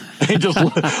 Thank you. And just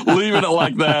leaving it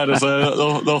like that, and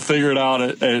so they'll figure it out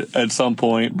at some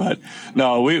point. But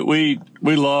no, we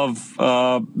love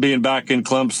being back in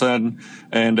Clemson,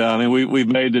 and we've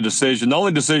made the decision. The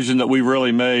only decision that we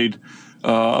really made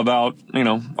about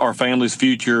our family's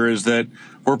future is that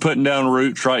we're putting down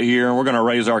roots right here, and we're going to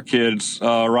raise our kids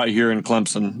right here in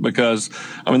Clemson, because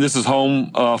this is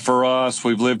home for us.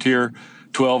 We've lived here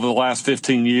 12 of the last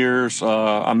 15 years.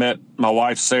 I met my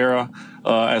wife, Sarah,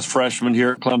 as freshmen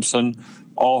here at Clemson.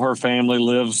 All her family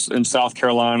lives in South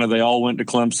Carolina. They all went to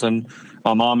Clemson.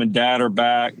 My mom and dad are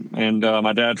back, and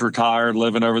my dad's retired,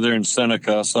 living over there in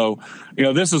Seneca. So,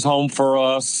 this is home for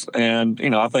us. And,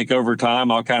 I think over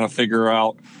time I'll kind of figure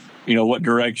out, what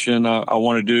direction I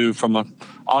want to do from an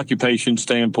occupation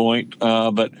standpoint.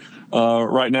 But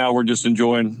right now we're just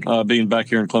enjoying being back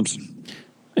here in Clemson.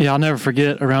 Yeah, I'll never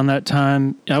forget around that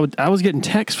time, I was getting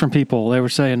texts from people. They were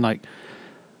saying,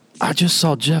 I just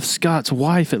saw Jeff Scott's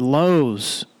wife at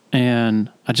Lowe's,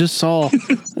 and I just saw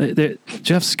that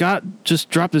Jeff Scott just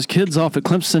dropped his kids off at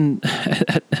Clemson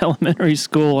at elementary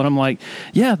school. And I'm like,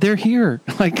 yeah, they're here.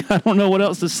 I don't know what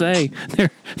else to say.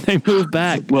 They moved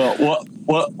back. Well,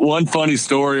 one funny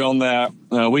story on that,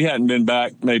 we hadn't been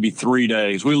back maybe 3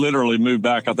 days. We literally moved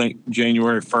back, I think,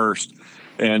 January 1st.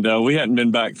 And we hadn't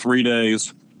been back 3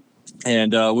 days.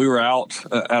 And we were out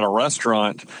at a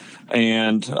restaurant,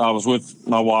 and I was with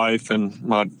my wife and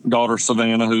my daughter,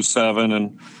 Savannah, who's 7,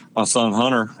 and my son,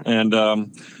 Hunter. And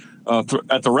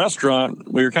at the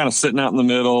restaurant, we were kind of sitting out in the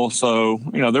middle. So,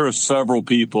 there were several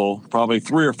people, probably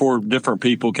 3 or 4 different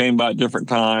people came by at different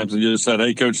times and just said,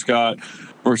 hey, Coach Scott,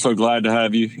 we're so glad to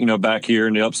have you, back here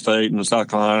in the upstate in South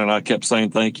Carolina. And I kept saying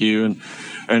thank you.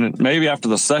 And maybe after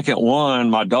the second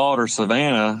one, my daughter,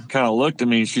 Savannah, kind of looked at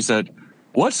me and she said,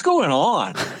 what's going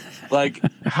on?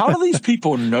 How do these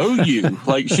people know you?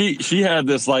 She had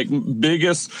this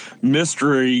biggest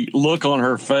mystery look on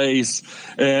her face.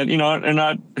 And, and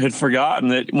I had forgotten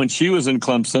that when she was in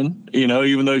Clemson,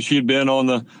 even though she had been on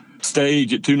the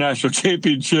stage at 2 national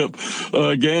championship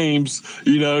games,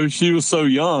 she was so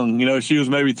young. She was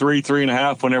maybe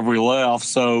 3.5 whenever we left.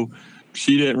 So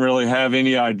she didn't really have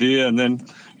any idea. And then,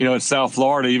 at South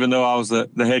Florida, even though I was the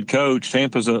head coach,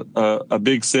 Tampa's a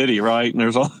big city, right? And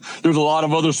there's a lot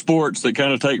of other sports that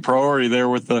kind of take priority there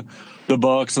with the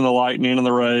Bucks and the Lightning and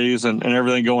the Rays and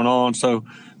everything going on. So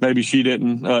maybe she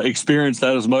didn't experience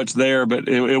that as much there, but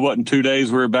it wasn't 2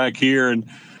 days we were back here, and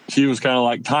she was kind of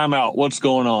like, time out, what's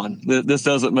going on? This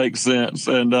doesn't make sense.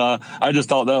 And I just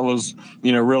thought that was,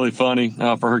 really funny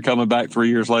for her coming back 3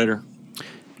 years later.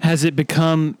 Has it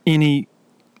become any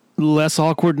less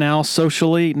awkward now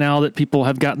socially, now that people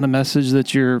have gotten the message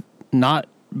that you're not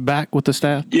back with the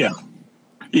staff? Yeah.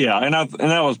 And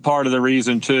that was part of the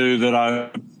reason too that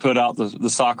I put out the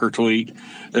soccer tweet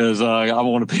is I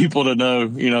wanted people to know,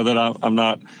 that I'm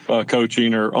not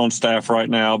coaching or on staff right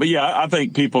now. But yeah, I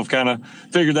think people have kind of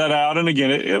figured that out. And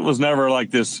again, it was never like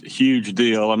this huge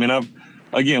deal. I mean,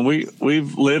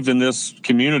 we've lived in this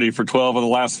community for 12 of the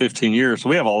last 15 years. So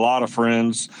we have a lot of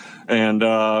friends and,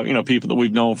 people that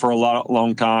we've known for a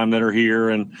long time that are here.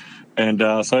 And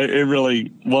so it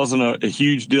really wasn't a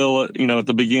huge deal, at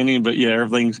the beginning, but yeah,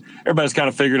 everybody's kind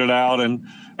of figured it out.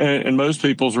 And most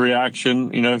people's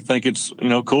reaction, think it's,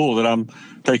 cool that I'm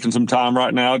taking some time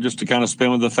right now just to kind of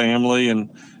spend with the family and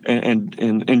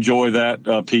enjoy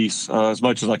that piece as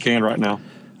much as I can right now.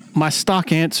 My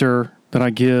stock answer that I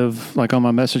give, on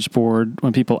my message board,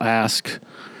 when people ask,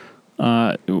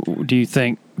 do you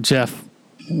think Jeff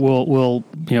will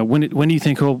when do you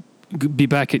think he'll be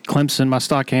back at Clemson? My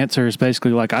stock answer is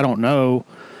basically I don't know,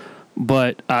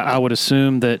 but I would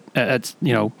assume that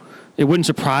it wouldn't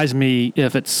surprise me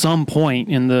if at some point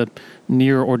in the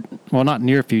near not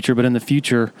near future, but in the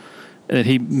future, that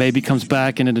he maybe comes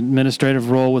back in an administrative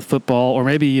role with football, or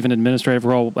maybe even administrative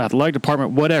role, athletic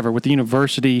department, whatever, with the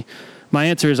university. My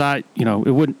answer is it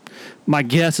wouldn't. My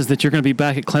guess is that you're going to be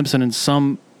back at Clemson in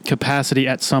some capacity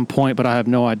at some point, but I have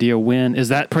no idea when. Is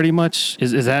that pretty much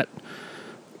is that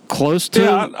close to?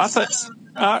 Yeah,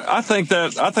 I think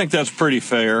that's pretty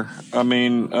fair. I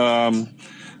mean,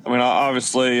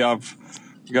 obviously I've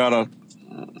got a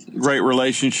great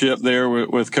relationship there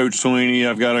with Coach Sweeney.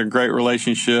 I've got a great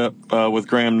relationship with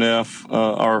Graham Neff,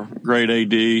 our great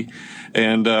AD.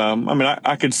 And,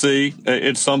 I could see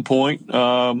at some point,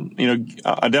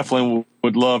 I definitely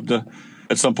would love to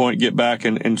at some point get back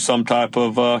in some type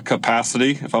of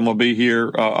capacity if I'm going to be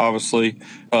here, obviously,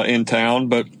 in town.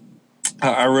 But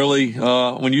I really,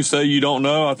 when you say you don't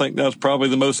know, I think that's probably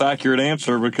the most accurate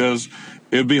answer, because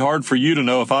it would be hard for you to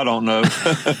know if I don't know.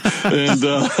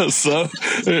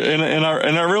 and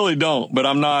I really don't, but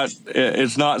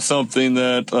it's not something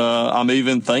that I'm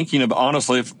even thinking about.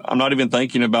 Honestly, I'm not even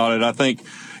thinking about it. I think,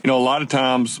 a lot of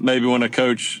times maybe when a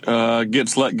coach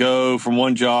gets let go from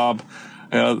one job,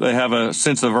 they have a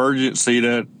sense of urgency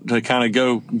to kind of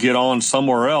go get on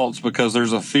somewhere else, because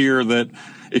there's a fear that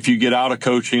if you get out of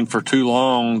coaching for too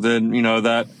long, then,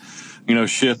 that,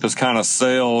 ship has kind of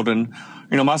sailed. And,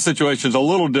 my situation is a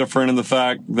little different in the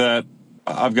fact that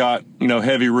I've got,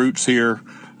 heavy roots here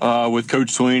with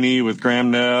Coach Sweeney, with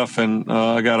Graham Neff, and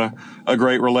I got a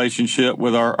great relationship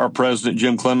with our president,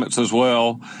 Jim Clements, as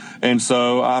well. And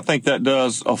so I think that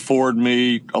does afford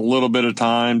me a little bit of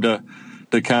time to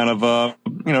kind of,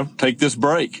 take this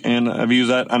break. And I've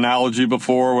used that analogy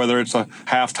before, whether it's a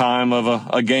halftime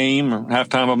of a game, or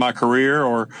halftime of my career,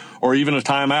 or even a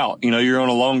timeout. You're on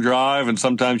a long drive, and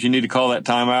sometimes you need to call that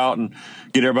timeout and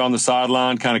get everybody on the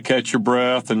sideline, kind of catch your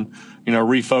breath and,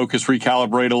 refocus,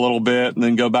 recalibrate a little bit, and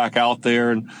then go back out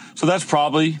there. And so that's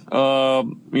probably,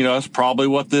 that's probably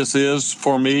what this is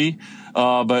for me.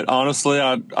 But honestly,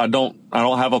 I don't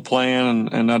have a plan,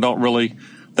 and I don't really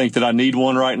think that I need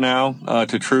one right now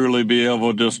to truly be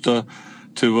able just to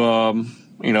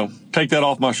take that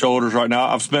off my shoulders right now.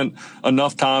 I've spent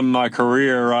enough time in my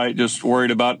career, right, just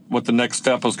worried about what the next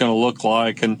step is going to look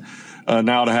like. And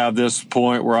now to have this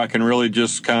point where I can really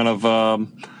just kind of,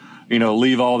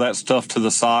 leave all that stuff to the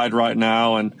side right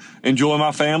now and enjoy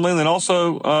my family. And then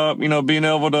also, being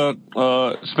able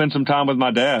to spend some time with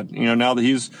my dad. Now that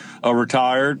he's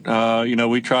retired,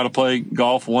 we try to play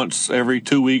golf once every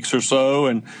 2 weeks or so.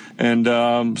 And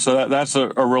so that's a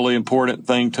really important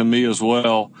thing to me as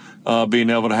well, being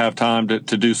able to have time to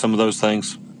do some of those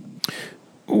things.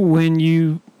 When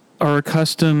you are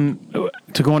accustomed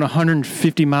to going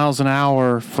 150 miles an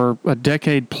hour for a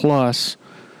decade plus,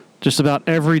 just about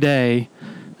every day,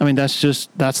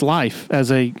 that's life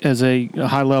as a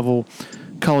high level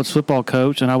college football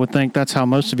coach, and I would think that's how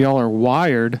most of y'all are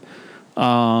wired.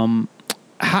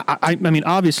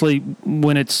 Obviously,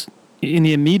 when it's in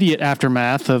the immediate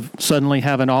aftermath of suddenly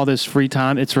having all this free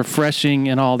time, it's refreshing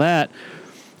and all that.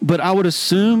 But I would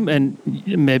assume, and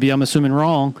maybe I'm assuming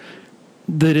wrong,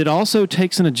 that it also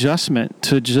takes an adjustment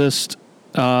to just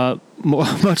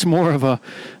much more of a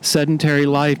sedentary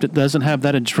life that doesn't have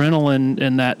that adrenaline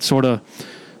and that sort of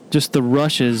just the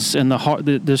rushes and the heart,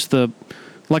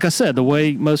 like I said, the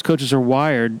way most coaches are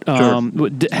wired. Sure.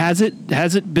 Has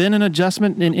it been an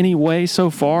adjustment in any way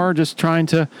so far? Just trying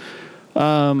to,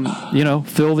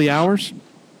 fill the hours.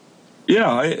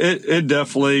 Yeah, it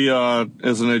definitely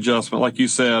is an adjustment. Like you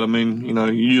said,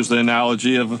 you use the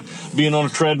analogy of being on a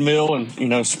treadmill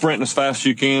and, sprinting as fast as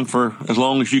you can for as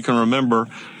long as you can remember.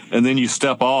 And then you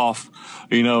step off,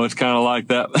 it's kind of like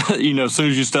that, as soon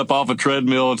as you step off a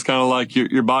treadmill, it's kind of like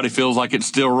your body feels like it's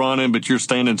still running, but you're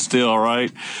standing still, right?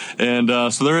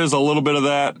 And so there is a little bit of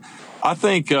that. I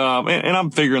think, and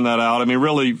I'm figuring that out.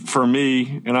 Really for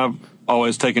me, and I've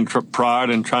always taken pride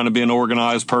in trying to be an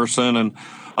organized person, and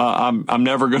I'm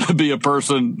never going to be a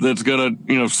person that's going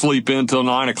to, sleep in till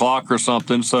 9 o'clock or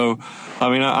something. So,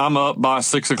 I'm up by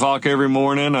 6 o'clock every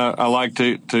morning. I like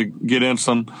to get in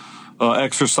some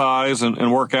exercise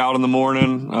and work out in the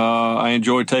morning. I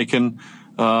enjoy taking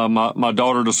my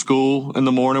daughter to school in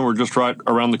the morning. We're just right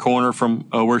around the corner from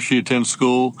where she attends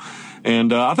school.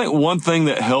 And I think one thing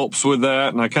that helps with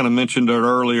that, and I kind of mentioned it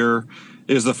earlier,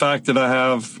 is the fact that I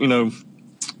have,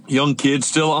 young kids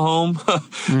still at home.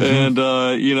 Mm-hmm. And,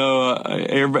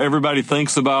 everybody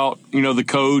thinks about, the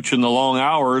coach and the long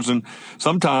hours. And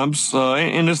sometimes,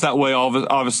 and it's that way,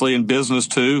 obviously, in business,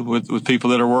 too, with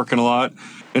people that are working a lot.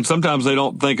 And sometimes they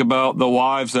don't think about the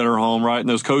wives that are home, right? And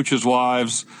those coaches'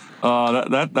 wives,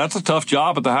 that's a tough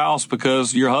job at the house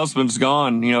because your husband's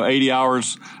gone, 80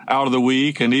 hours out of the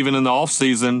week. And even in the off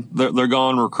season, they're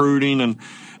gone recruiting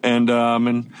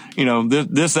And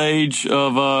this age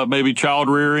of maybe child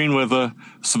rearing with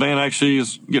Savannah actually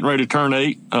is getting ready to turn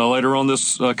 8 later on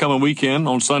this coming weekend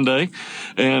on Sunday.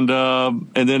 And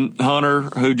then Hunter,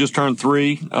 who just turned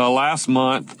 3 last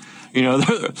month.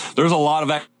 There's a lot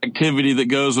of activity that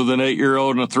goes with an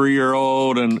 8-year-old and a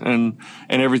 3-year-old and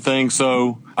everything.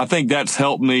 So I think that's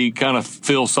helped me kind of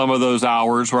fill some of those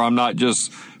hours where I'm not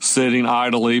just sitting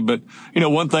idly. But,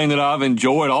 one thing that I've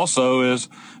enjoyed also is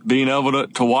being able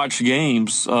to watch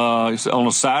games on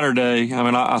a Saturday. I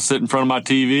mean, I sit in front of my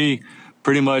TV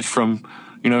pretty much from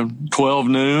 12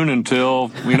 noon until,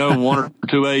 1 or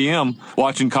 2 a.m.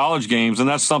 watching college games. And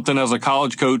that's something as a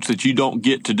college coach that you don't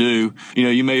get to do.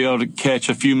 You may be able to catch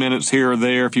a few minutes here or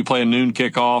there if you play a noon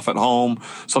kickoff at home,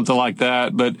 something like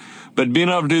that. But being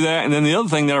able to do that. And then the other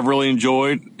thing that I've really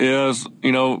enjoyed is,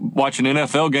 watching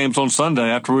NFL games on Sunday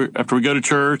after we go to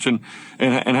church and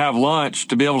have lunch,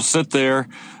 to be able to sit there.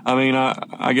 I mean,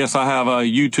 I guess I have a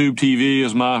YouTube TV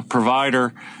as my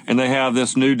provider, and they have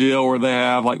this new deal where they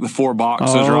have like the 4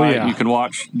 boxes, right? Yeah. You can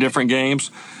watch different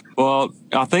games. Well,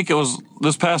 I think it was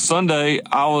this past Sunday,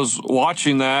 I was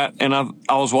watching that, and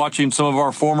I was watching some of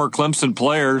our former Clemson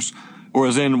players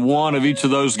was in one of each of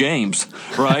those games,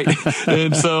 right?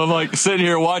 And so I'm like sitting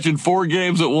here watching 4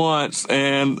 games at once,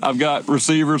 and I've got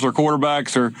receivers or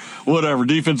quarterbacks or whatever,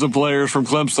 defensive players from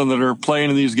Clemson that are playing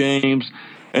in these games.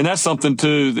 And that's something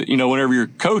too that, whenever you're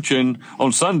coaching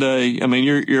on Sunday, I mean,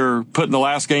 you're putting the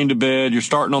last game to bed, you're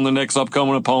starting on the next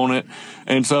upcoming opponent.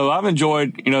 And so I've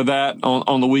enjoyed, that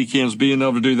on the weekends, being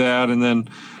able to do that. And then,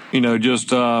 just,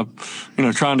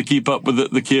 trying to keep up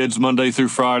with the kids Monday through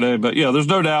Friday. But yeah, there's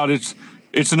no doubt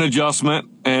it's an adjustment,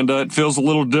 and it feels a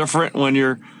little different when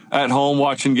you're at home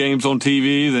watching games on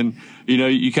TV than,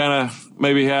 you kind of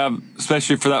maybe have,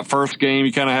 especially for that first game,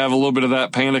 you kind of have a little bit of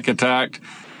that panic attack,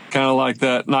 kind of like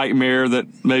that nightmare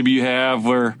that maybe you have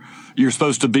where you're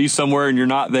supposed to be somewhere and you're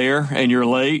not there and you're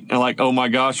late and like, oh my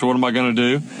gosh, what am I going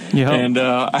to do? Yeah. And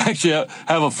I actually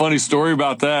have a funny story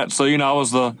about that. So, I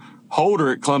was the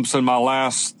holder at Clemson my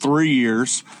last 3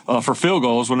 years for field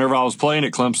goals whenever I was playing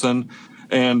at Clemson.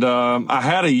 And I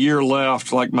had a year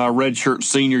left, like my redshirt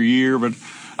senior year, but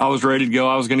I was ready to go.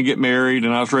 I was going to get married,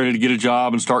 and I was ready to get a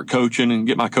job and start coaching and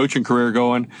get my coaching career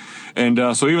going.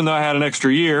 And so even though I had an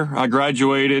extra year, I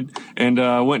graduated and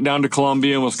went down to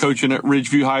Columbia and was coaching at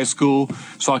Ridgeview High School.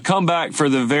 So I come back for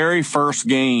the very first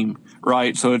game,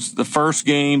 right? So it's the first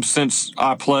game since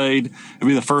I played. It'll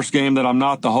be the first game that I'm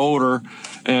not the holder.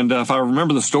 And if I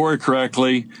remember the story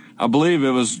correctly, I believe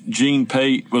it was Gene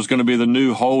Pate was going to be the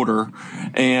new holder.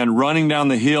 And running down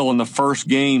the hill in the first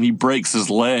game, he breaks his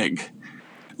leg,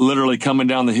 literally coming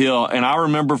down the hill. And I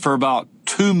remember for about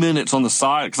 2 minutes on the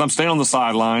side, because I'm staying on the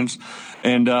sidelines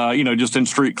and, just in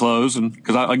street clothes. And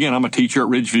because, I'm a teacher at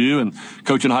Ridgeview and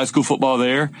coaching high school football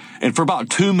there. And for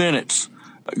about 2 minutes,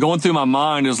 going through my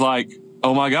mind is like,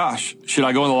 oh my gosh, should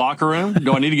I go in the locker room?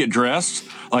 Do I need to get dressed?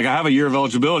 Like, I have a year of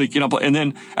eligibility. And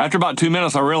then after about 2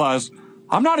 minutes, I realized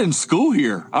I'm not in school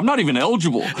here. I'm not even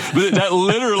eligible. But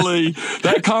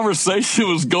that conversation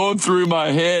was going through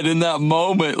my head in that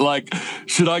moment. Like,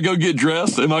 should I go get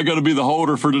dressed? Am I going to be the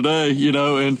holder for today?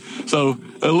 And so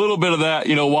a little bit of that,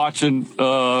 watching,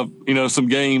 some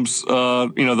games,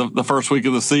 the first week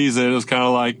of the season is kind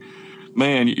of like,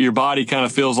 man, your body kind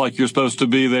of feels like you're supposed to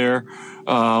be there.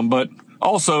 But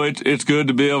also it's good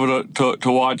to be able to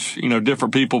watch,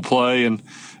 different people play and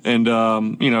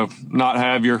not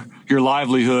have your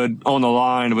livelihood on the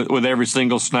line with every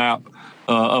single snap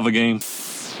of a game.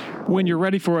 When you're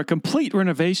ready for a complete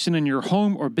renovation in your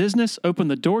home or business, open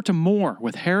the door to more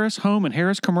with Harris Home and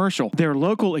Harris Commercial. Their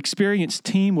local experienced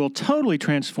team will totally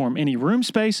transform any room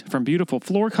space, from beautiful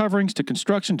floor coverings to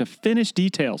construction to finished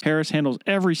details. Harris handles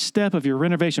every step of your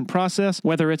renovation process,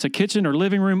 whether it's a kitchen or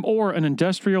living room or an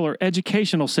industrial or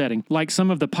educational setting, like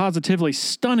some of the positively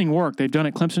stunning work they've done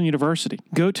at Clemson University.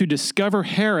 Go to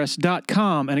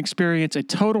discoverharris.com and experience a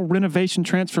total renovation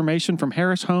transformation from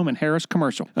Harris Home and Harris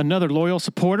Commercial. Another loyal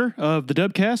supporter of the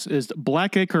Dubcast is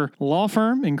Blackacre Law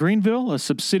Firm in Greenville, a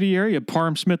subsidiary of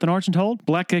Parham Smith & Archambault.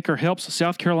 Blackacre helps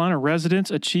South Carolina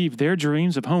residents achieve their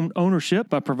dreams of home ownership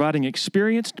by providing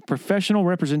experienced professional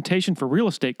representation for real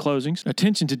estate closings.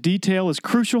 Attention to detail is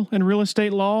crucial in real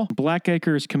estate law.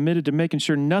 Blackacre is committed to making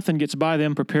sure nothing gets by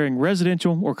them preparing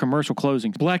residential or commercial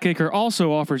closings. Blackacre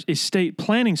also offers estate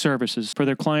planning services for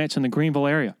their clients in the Greenville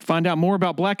area. Find out more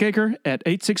about Blackacre at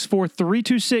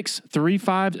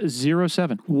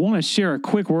 864-326-3507. want to share a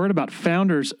quick word about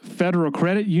Founders Federal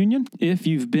Credit Union. If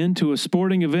you've been to a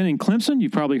sporting event in Clemson,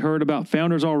 you've probably heard about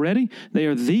Founders already. They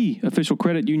are the official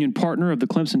credit union partner of the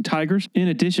Clemson Tigers. In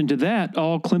addition to that,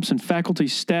 all Clemson faculty,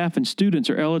 staff, and students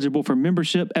are eligible for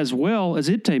membership as well as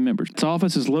IPTAY members. Its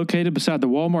office is located beside the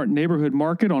Walmart Neighborhood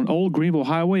Market on Old Greenville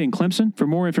Highway in Clemson. For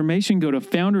more information, go to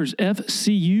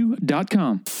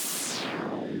foundersfcu.com.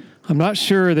 I'm not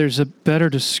sure there's a better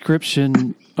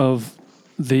description of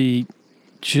the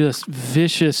just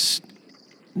vicious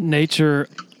nature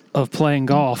of playing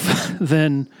golf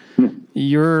than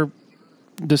your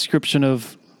description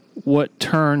of what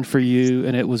turned for you.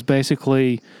 And it was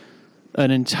basically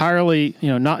an entirely,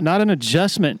 not an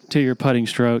adjustment to your putting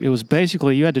stroke. It was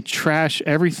basically you had to trash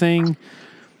everything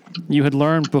you had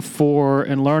learned before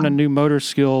and learn a new motor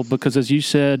skill because, as you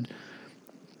said,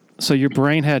 so your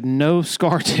brain had no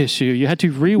scar tissue. You had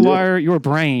to rewire your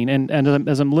brain. And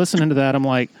as I'm listening to that, I'm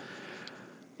like,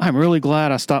 I'm really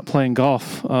glad I stopped playing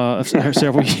golf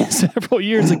several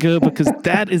years ago because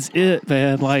that is it,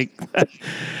 man. Like,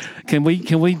 can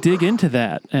we dig into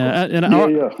that?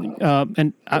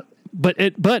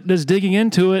 But does digging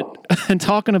into it and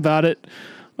talking about it,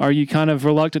 are you kind of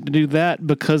reluctant to do that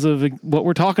because of what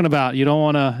we're talking about? You don't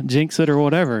want to jinx it or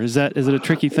whatever. Is it a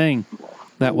tricky thing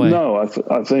that way? No, I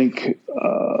think,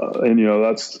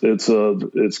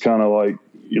 it's kind of like,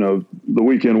 the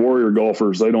weekend warrior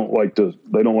golfers, they don't like to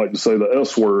say the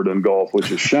S word in golf,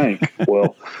 which is shank.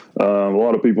 Well, a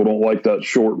lot of people don't like that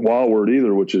short Y word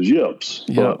either, which is yips.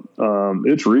 Yeah. But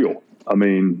it's real. I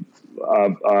mean, I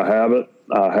have it.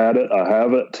 I had it. I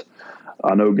have it.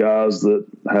 I know guys that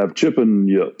have chipping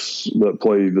yips that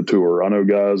play the tour. I know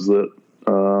guys that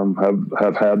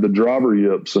have had the driver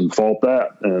yips and fought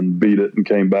that and beat it and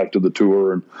came back to the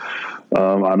tour. And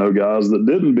I know guys that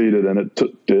didn't beat it and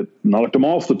it knocked them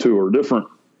off the tour. Different,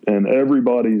 and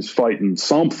everybody's fighting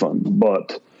something.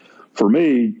 But for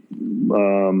me,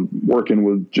 working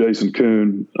with Jason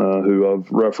Kuhn, who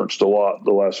I've referenced a lot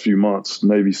the last few months,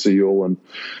 Navy SEAL,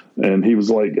 and he was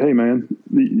like, "Hey, man,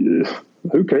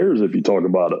 who cares if you talk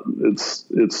about it?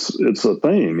 It's a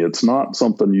thing. It's not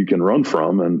something you can run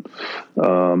from." And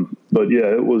but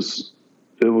yeah, it was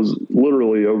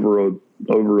literally over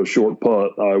a short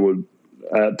putt. I would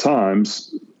at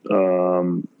times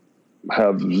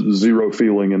have zero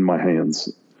feeling in my hands.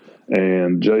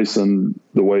 And Jason,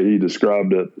 the way he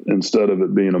described it, instead of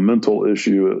it being a mental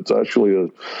issue, it's actually a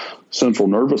central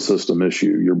nervous system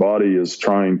issue. Your body is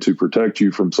trying to protect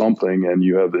you from something, and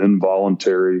you have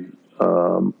involuntary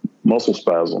muscle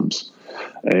spasms.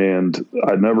 And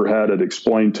I'd never had it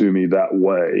explained to me that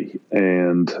way.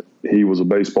 And he was a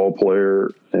baseball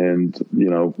player, and,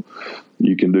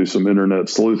 you can do some internet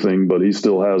sleuthing, but he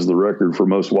still has the record for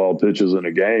most wild pitches in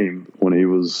a game when he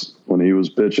was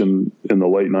pitching in the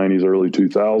late 90s, early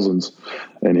 2000s.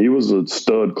 And he was a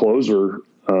stud closer,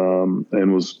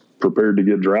 and was prepared to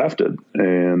get drafted.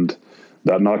 And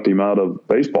that knocked him out of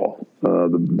baseball,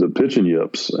 the pitching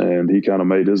yips. And he kind of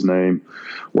made his name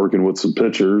working with some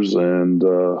pitchers. And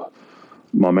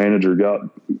my manager got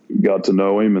to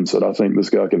know him and said, "I think this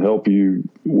guy can help you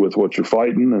with what you're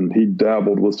fighting." And he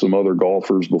dabbled with some other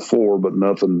golfers before, but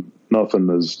nothing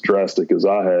as drastic as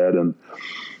I had.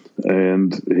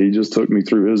 And he just took me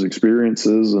through his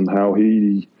experiences and how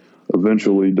he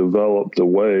eventually developed a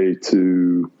way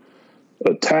to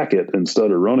attack it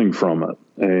instead of running from it.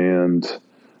 And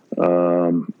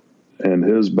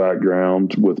his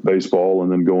background with baseball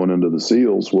and then going into the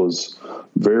SEALs was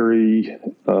very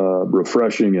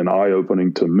refreshing and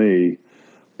eye-opening to me,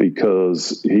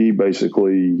 because he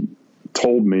basically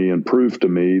told me and proved to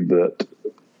me that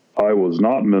I was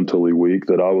not mentally weak,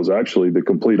 that I was actually the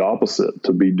complete opposite,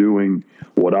 to be doing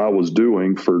what I was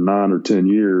doing for 9 or 10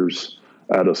 years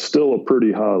at still a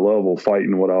pretty high level,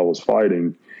 fighting what I was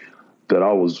fighting, that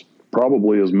I was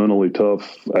probably as mentally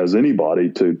tough as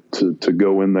anybody to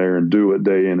go in there and do it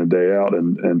day in and day out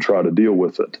and try to deal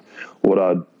with it. What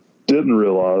I didn't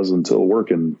realize until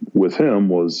working with him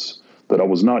was that I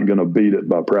was not going to beat it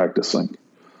by practicing.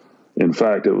 In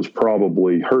fact, it was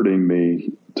probably hurting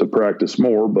me to practice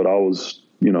more, but I was,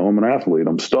 I'm an athlete,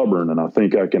 I'm stubborn, and I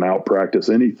think I can out practice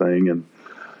anything. And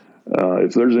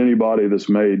if there's anybody that's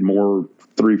made more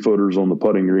 3-footers on the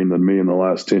putting green than me in the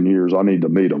last 10 years, I need to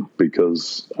meet them,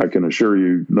 because I can assure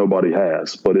you nobody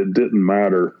has. But it didn't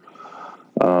matter.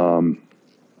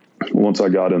 Once I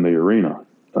got in the arena,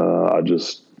 I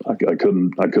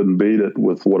couldn't beat it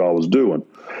with what I was doing.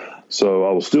 So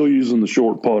I was still using the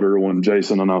short putter when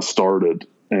Jason and I started,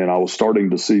 and I was starting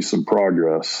to see some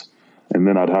progress, and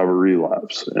then I'd have a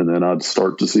relapse, and then I'd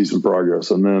start to see some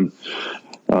progress. And then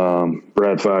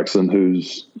Brad Faxon,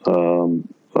 who's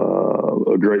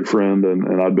a great friend,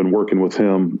 and I'd been working with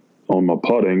him on my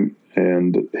putting,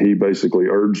 and he basically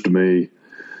urged me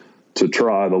to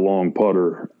try the long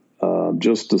putter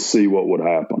just to see what would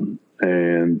happen.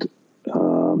 And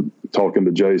talking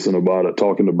to Jason about it,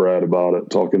 talking to Brad about it,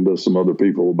 talking to some other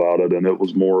people about it, and it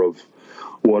was more of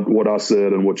what I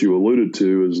said and what you alluded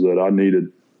to, is that I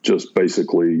needed just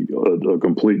basically a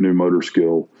complete new motor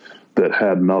skill that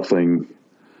had nothing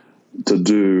to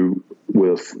do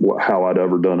with how I'd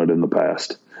ever done it in the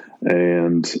past.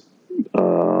 And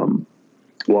a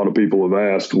lot of people have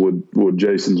asked, would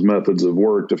Jason's methods have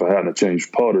worked if I hadn't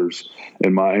changed putters?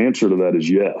 And my answer to that is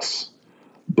yes,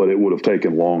 but it would have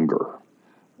taken longer.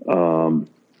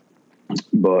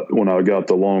 But when I got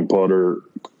the long putter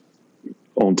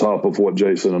on top of what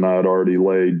Jason and I had already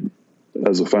laid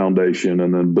as a foundation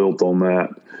and then built on that,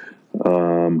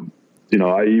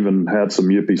 I even had some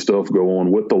yippy stuff go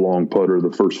on with the long putter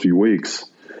the first few weeks.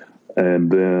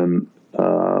 And then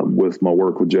with my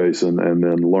work with Jason and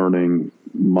then learning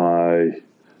my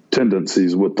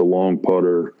tendencies with the long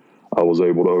putter, I was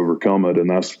able to overcome it. And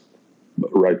that's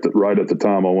right at the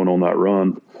time I went on that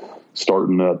run,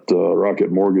 starting at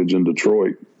Rocket Mortgage in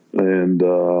Detroit. And,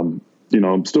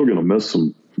 I'm still going to miss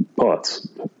some putts.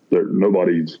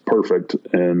 Nobody's perfect.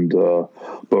 And,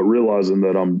 but realizing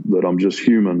that I'm just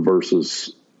human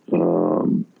versus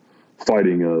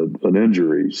fighting an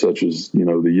injury such as,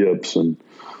 the yips, and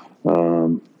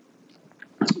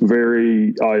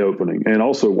very eye-opening, and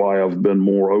also why I've been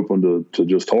more open to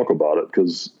just talk about it.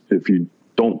 Because if you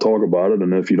don't talk about it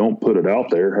and if you don't put it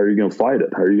out there, how are you going to fight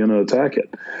it? How are you going to attack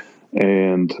it?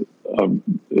 And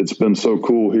it's been so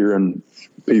cool hearing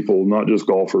people, not just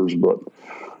golfers, but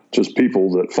just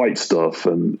people that fight stuff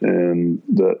and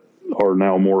that are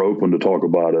now more open to talk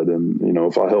about it. And,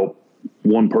 if I help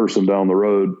one person down the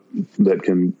road that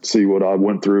can see what I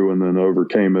went through and then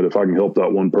overcame it, if I can help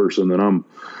that one person, then I'm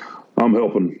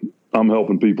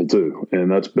helping people too.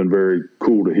 And that's been very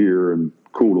cool to hear and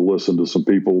cool to listen to some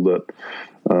people that,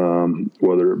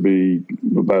 whether it be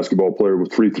a basketball player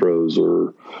with free throws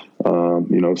or,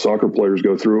 soccer players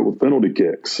go through it with penalty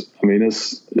kicks. I mean,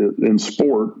 in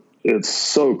sport, it's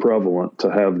so prevalent to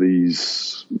have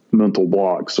these mental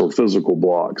blocks or physical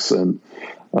blocks. And,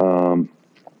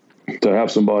 to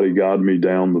have somebody guide me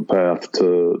down the path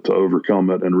to overcome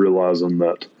it, and realizing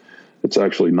that it's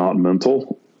actually not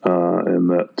mental, and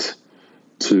that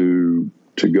to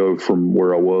go from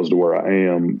where I was to where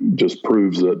I am just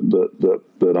proves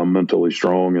that I'm mentally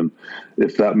strong. And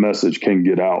if that message can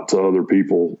get out to other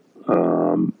people,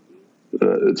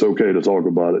 it's okay to talk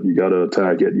about it. You got to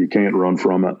attack it. You can't run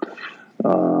from it.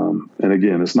 And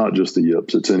again, it's not just the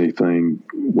yips. It's anything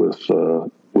with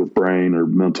brain or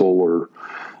mental or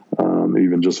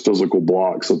even just physical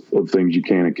blocks of things you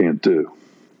can and can't do.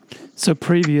 So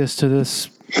previous to this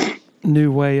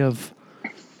new way of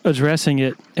addressing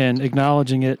it and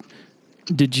acknowledging it,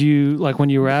 did you, like when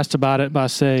you were asked about it by,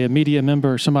 say, a media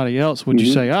member or somebody else, would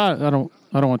you say, I don't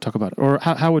want to talk about it? Or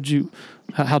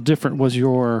how different was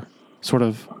your sort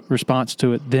of response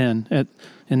to it then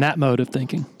in that mode of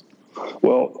thinking?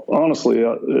 Well, honestly,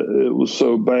 it was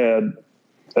so bad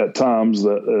at times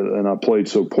that, and I played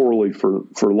so poorly for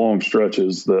long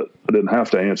stretches that I didn't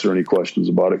have to answer any questions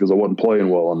about it because I wasn't playing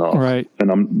well enough. Right.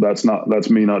 And that's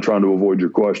me not trying to avoid your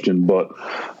question, but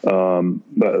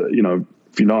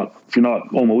if you're not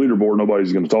on the leaderboard,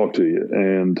 nobody's going to talk to you.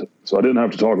 And so I didn't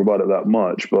have to talk about it that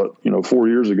much. But 4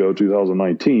 years ago,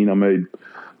 2019, I made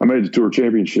the Tour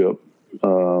Championship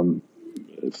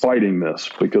fighting this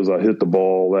because I hit the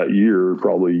ball that year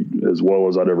probably as well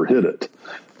as I'd ever hit it.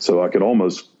 So I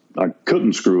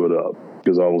couldn't screw it up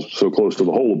because I was so close to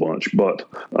the hole a bunch. But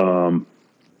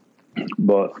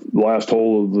last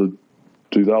hole of the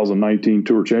 2019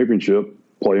 Tour Championship,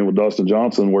 playing with Dustin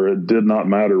Johnson, where it did not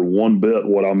matter one bit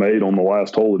what I made on the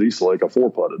last hole at East Lake, I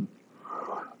 4-putted.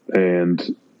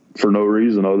 And for no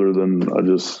reason other than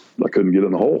I couldn't get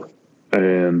in the hole.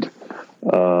 And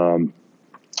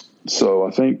so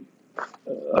I think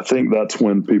that's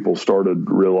when people started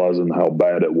realizing how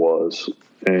bad it was.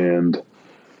 And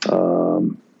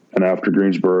after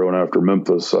Greensboro and after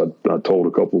Memphis, I told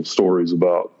a couple of stories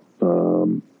about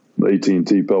the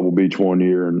AT&T Pebble Beach one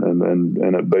year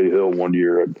and at Bay Hill one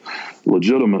year, had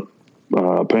legitimate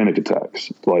panic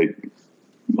attacks, like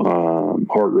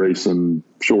heart racing,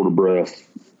 short of breath,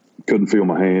 couldn't feel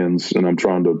my hands, and I'm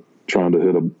trying to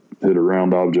hit a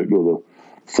round object with a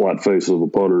flat face of a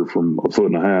putter from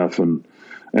 1.5 feet,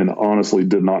 and honestly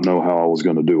did not know how I was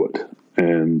going to do it.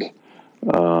 And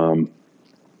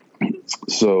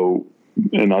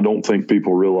and I don't think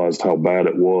people realized how bad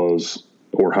it was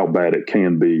or how bad it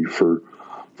can be for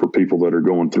people that are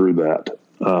going through that.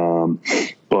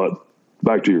 But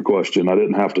back to your question, I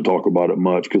didn't have to talk about it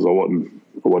much because I wasn't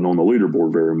on the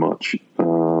leaderboard very much.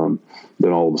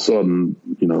 Then all of a sudden,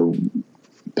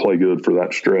 play good for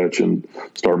that stretch and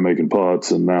start making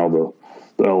putts, and now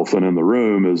the elephant in the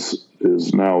room is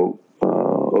now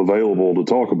available to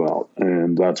talk about,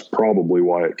 and that's probably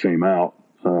why it came out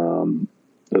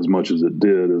as much as it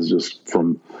did, is just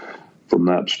from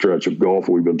that stretch of golf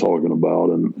we've been talking about,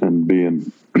 and being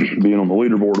on the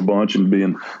leaderboard a bunch and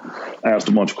being asked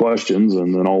a bunch of questions,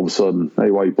 and then all of a sudden,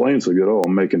 hey, why are you playing so good? Oh,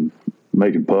 I'm making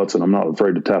putts, and I'm not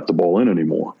afraid to tap the ball in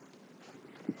anymore.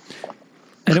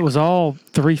 And it was all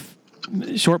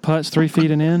short putts, 3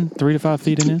 feet and in, 3 to 5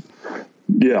 feet and in?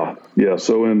 Yeah.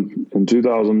 So in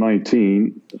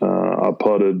 2019, I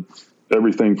putted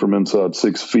everything from inside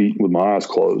 6 feet with my eyes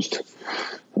closed,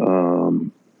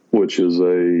 which is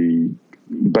a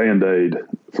Band-Aid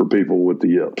for people with the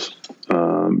yips.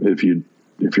 If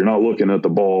you're not looking at the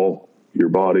ball, your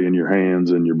body and your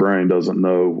hands and your brain doesn't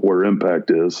know where impact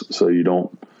is, so you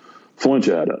don't flinch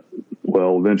at it.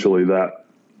 Well, eventually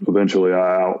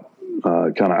I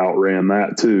kind of outran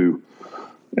that too,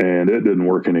 and it didn't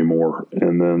work anymore.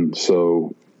 And then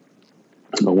so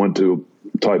I went to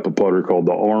a type of putter called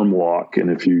the arm lock,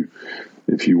 and if you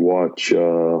watch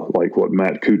like what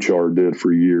Matt Kuchar did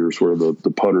for years, where the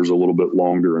putter's a little bit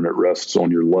longer and it rests on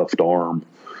your left arm,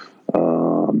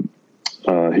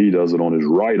 he does it on his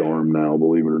right arm now,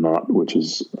 believe it or not, which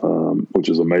is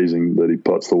amazing that he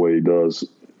putts the way he does,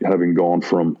 having gone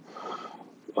from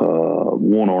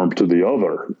one arm to the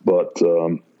other. But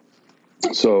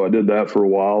so I did that for a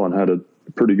while and had a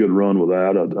pretty good run with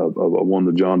that. I won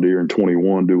the John Deere in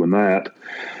 21 doing that.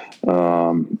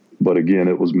 But again,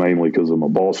 it was mainly because of my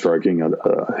ball striking. I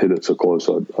hit it so close,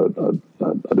 I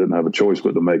didn't have a choice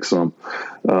but to make some.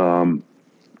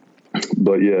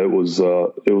 But yeah, it was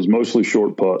mostly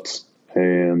short putts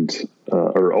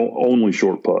or only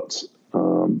short putts.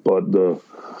 But the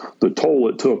toll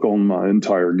it took on my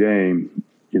entire game,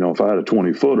 if I had a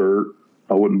 20-footer,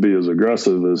 I wouldn't be as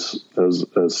aggressive as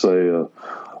say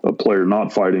a player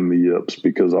not fighting the yips,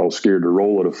 because I was scared to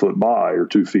roll it a foot by or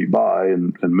 2 feet by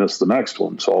and miss the next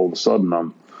one. So all of a sudden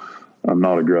I'm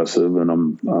not aggressive,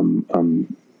 and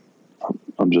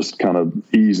I'm just kind of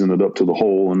easing it up to the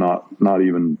hole and not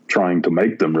even trying to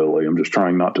make them really. I'm just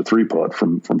trying not to 3-putt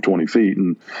from 20 feet.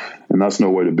 And that's no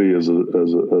way to be as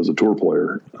a tour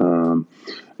player.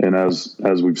 And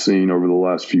as we've seen over the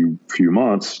last few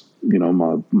months,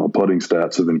 my putting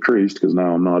stats have increased because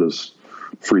now I'm not as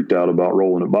freaked out about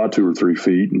rolling it by 2 or 3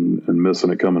 feet and missing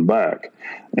it coming back.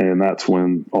 And that's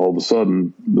when all of a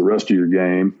sudden the rest of your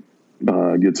game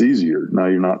gets easier. Now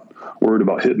you're not worried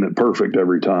about hitting it perfect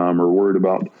every time, or worried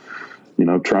about,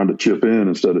 trying to chip in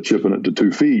instead of chipping it to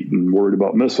 2 feet and worried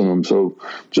about missing them. So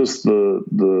just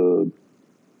the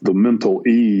mental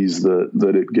ease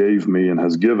that it gave me and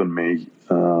has given me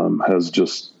has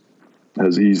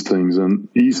eased things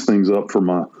up for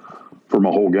my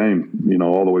whole game,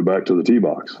 all the way back to the tee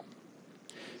box.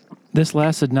 This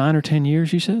lasted 9 or 10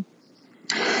 years, you said?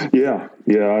 Yeah.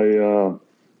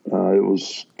 It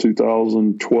was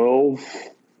 2012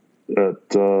 at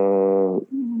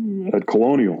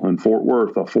Colonial in Fort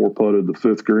Worth. I 4-putted the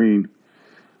 5th green,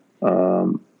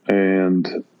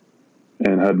 and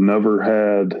had never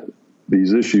had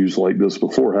these issues like this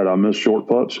before. Had I missed short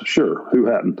putts? Sure, who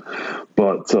hadn't?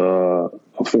 But I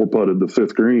 4-putted the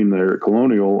 5th green there at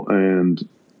Colonial, and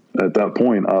at that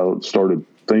point I started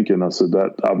thinking, I said,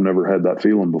 that I've never had that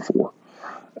feeling before.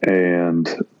 And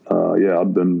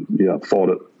I've fought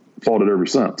it ever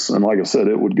since. And like I said,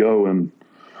 it would go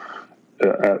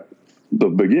at the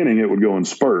beginning, it would go in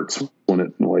spurts. When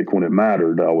it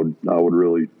mattered, I would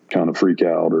really kind of freak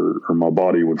out, or my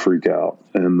body would freak out.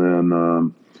 And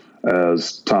then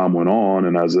as time went on,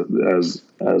 and as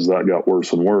that got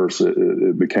worse and worse,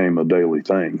 it became a daily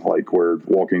thing. Like where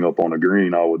walking up on a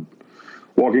green, I would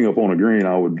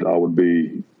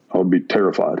be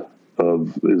terrified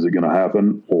of, is it going to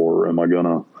happen, or am I going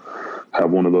to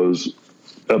have one of those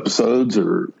episodes?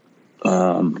 Or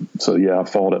I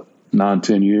fought it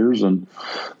 9-10 years, and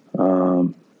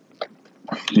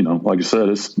like I said,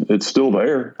 it's still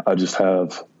there. I just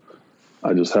have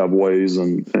ways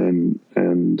and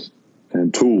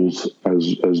tools,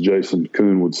 as Jason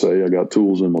Kuhn would say. I got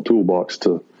tools in my toolbox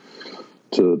to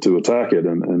attack it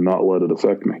and not let it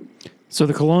affect me. So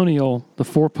the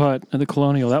 4-putt at the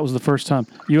Colonial, that was the first time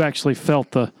you actually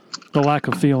felt the lack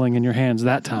of feeling in your hands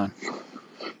that time.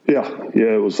 Yeah.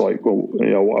 It was like, I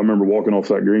remember walking off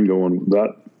that green going,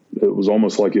 that it was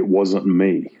almost like it wasn't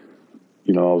me.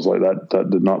 I was like, that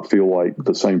did not feel like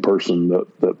the same person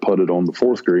that putted on the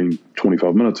 4th green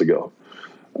 25 minutes ago.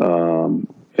 And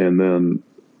then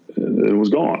it was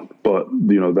gone. But,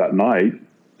 that night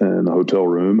in the hotel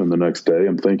room and the next day,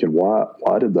 I'm thinking,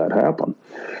 why did that happen?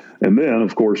 And then,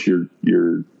 of course, you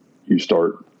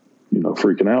start,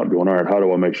 freaking out, going, all right, how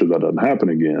do I make sure that doesn't happen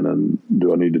again? And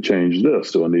do I need to change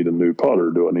this? Do I need a new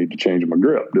putter? Do I need to change my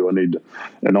grip? Do I need to,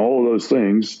 and all of those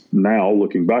things now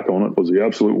looking back on it was the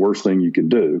absolute worst thing you could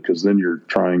do, because then you're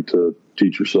trying to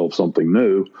teach yourself something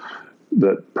new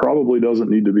that probably doesn't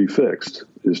need to be fixed.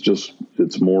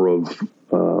 It's more of,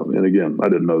 and again, I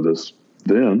didn't know this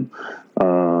then.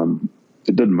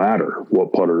 It didn't matter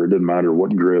what putter, it didn't matter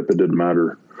what grip, it didn't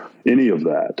matter any of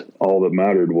that. All that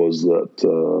mattered was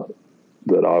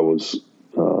that I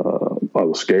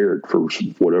was scared for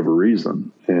whatever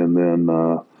reason. And then,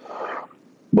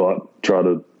 but try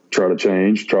to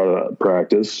change, try to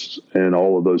practice, and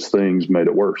all of those things made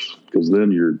it worse, because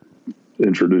then you're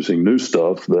introducing new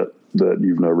stuff that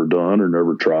you've never done or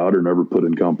never tried or never put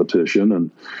in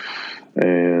competition.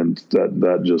 And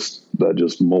that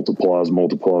just multiplies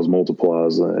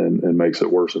and makes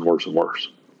it worse and worse and worse.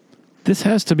 This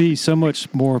has to be so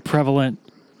much more prevalent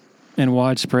and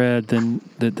widespread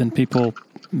than people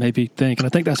maybe think. And I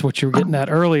think that's what you were getting at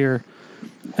earlier.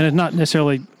 And it's not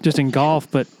necessarily just in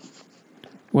golf, but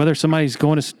whether somebody's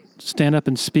going to stand up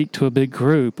and speak to a big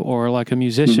group, or like a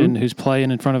musician who's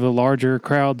playing in front of a larger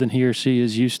crowd than he or she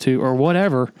is used to, or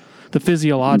whatever, the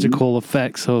physiological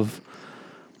effects of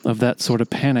that sort of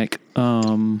panic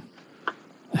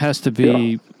has to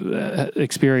be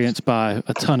experienced by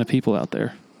a ton of people out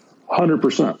there.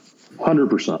 100%.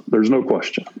 There's no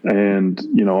question. And,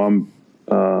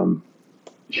 I'm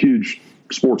huge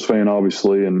sports fan,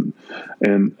 obviously. And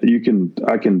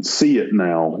I can see it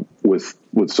now with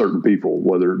certain people,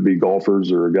 whether it be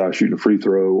golfers or a guy shooting a free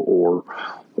throw or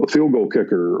a field goal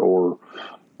kicker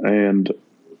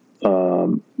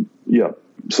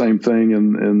same thing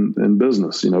in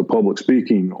business, public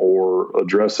speaking or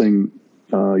addressing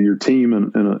your team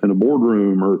in a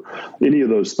boardroom or any of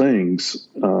those things.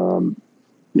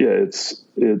 It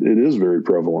is very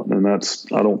prevalent, and I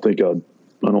don't think I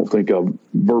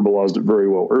verbalized it very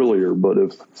well earlier, but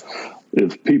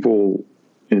if people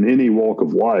in any walk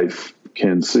of life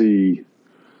can see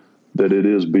that it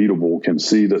is beatable, can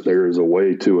see that there is a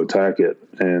way to attack it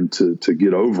and to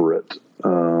get over it,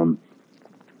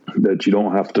 that you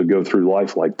don't have to go through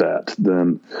life like that,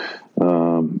 then,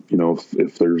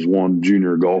 if there's one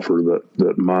junior golfer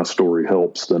that my story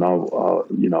helps, then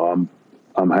I'm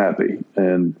happy.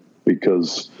 And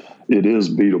because it is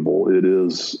beatable, it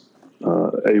is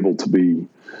able to be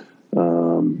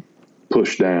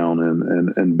pushed down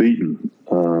and beaten.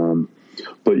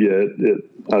 But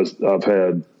I've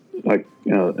had,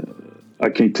 I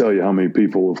can't tell you how many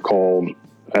people have called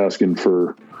asking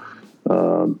for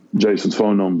Jason's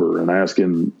phone number and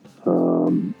asking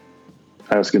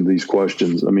these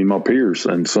questions. I mean, my peers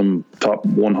and some top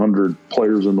 100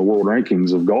 players in the world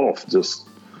rankings of golf just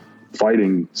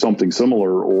fighting something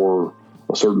similar or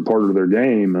a certain part of their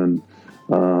game. And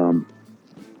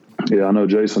I know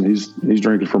Jason, he's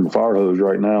drinking from a fire hose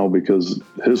right now because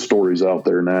his story's out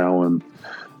there now, and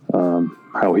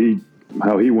how he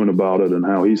went about it and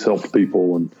how he's helped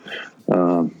people. And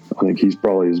I think he's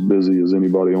probably as busy as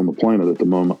anybody on the planet at the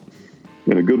moment,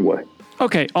 in a good way.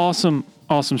 Okay, awesome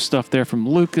stuff there from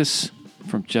Lucas,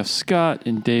 from Jeff Scott,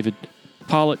 and David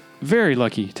Pollack. Very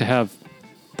lucky to have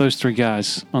those three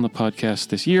guys on the podcast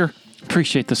this year.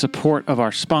 Appreciate the support of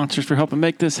our sponsors for helping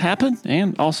make this happen.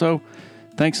 And also,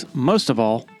 thanks most of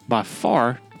all, by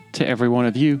far, to every one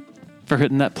of you for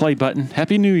hitting that play button.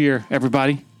 Happy New Year,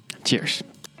 everybody. Cheers.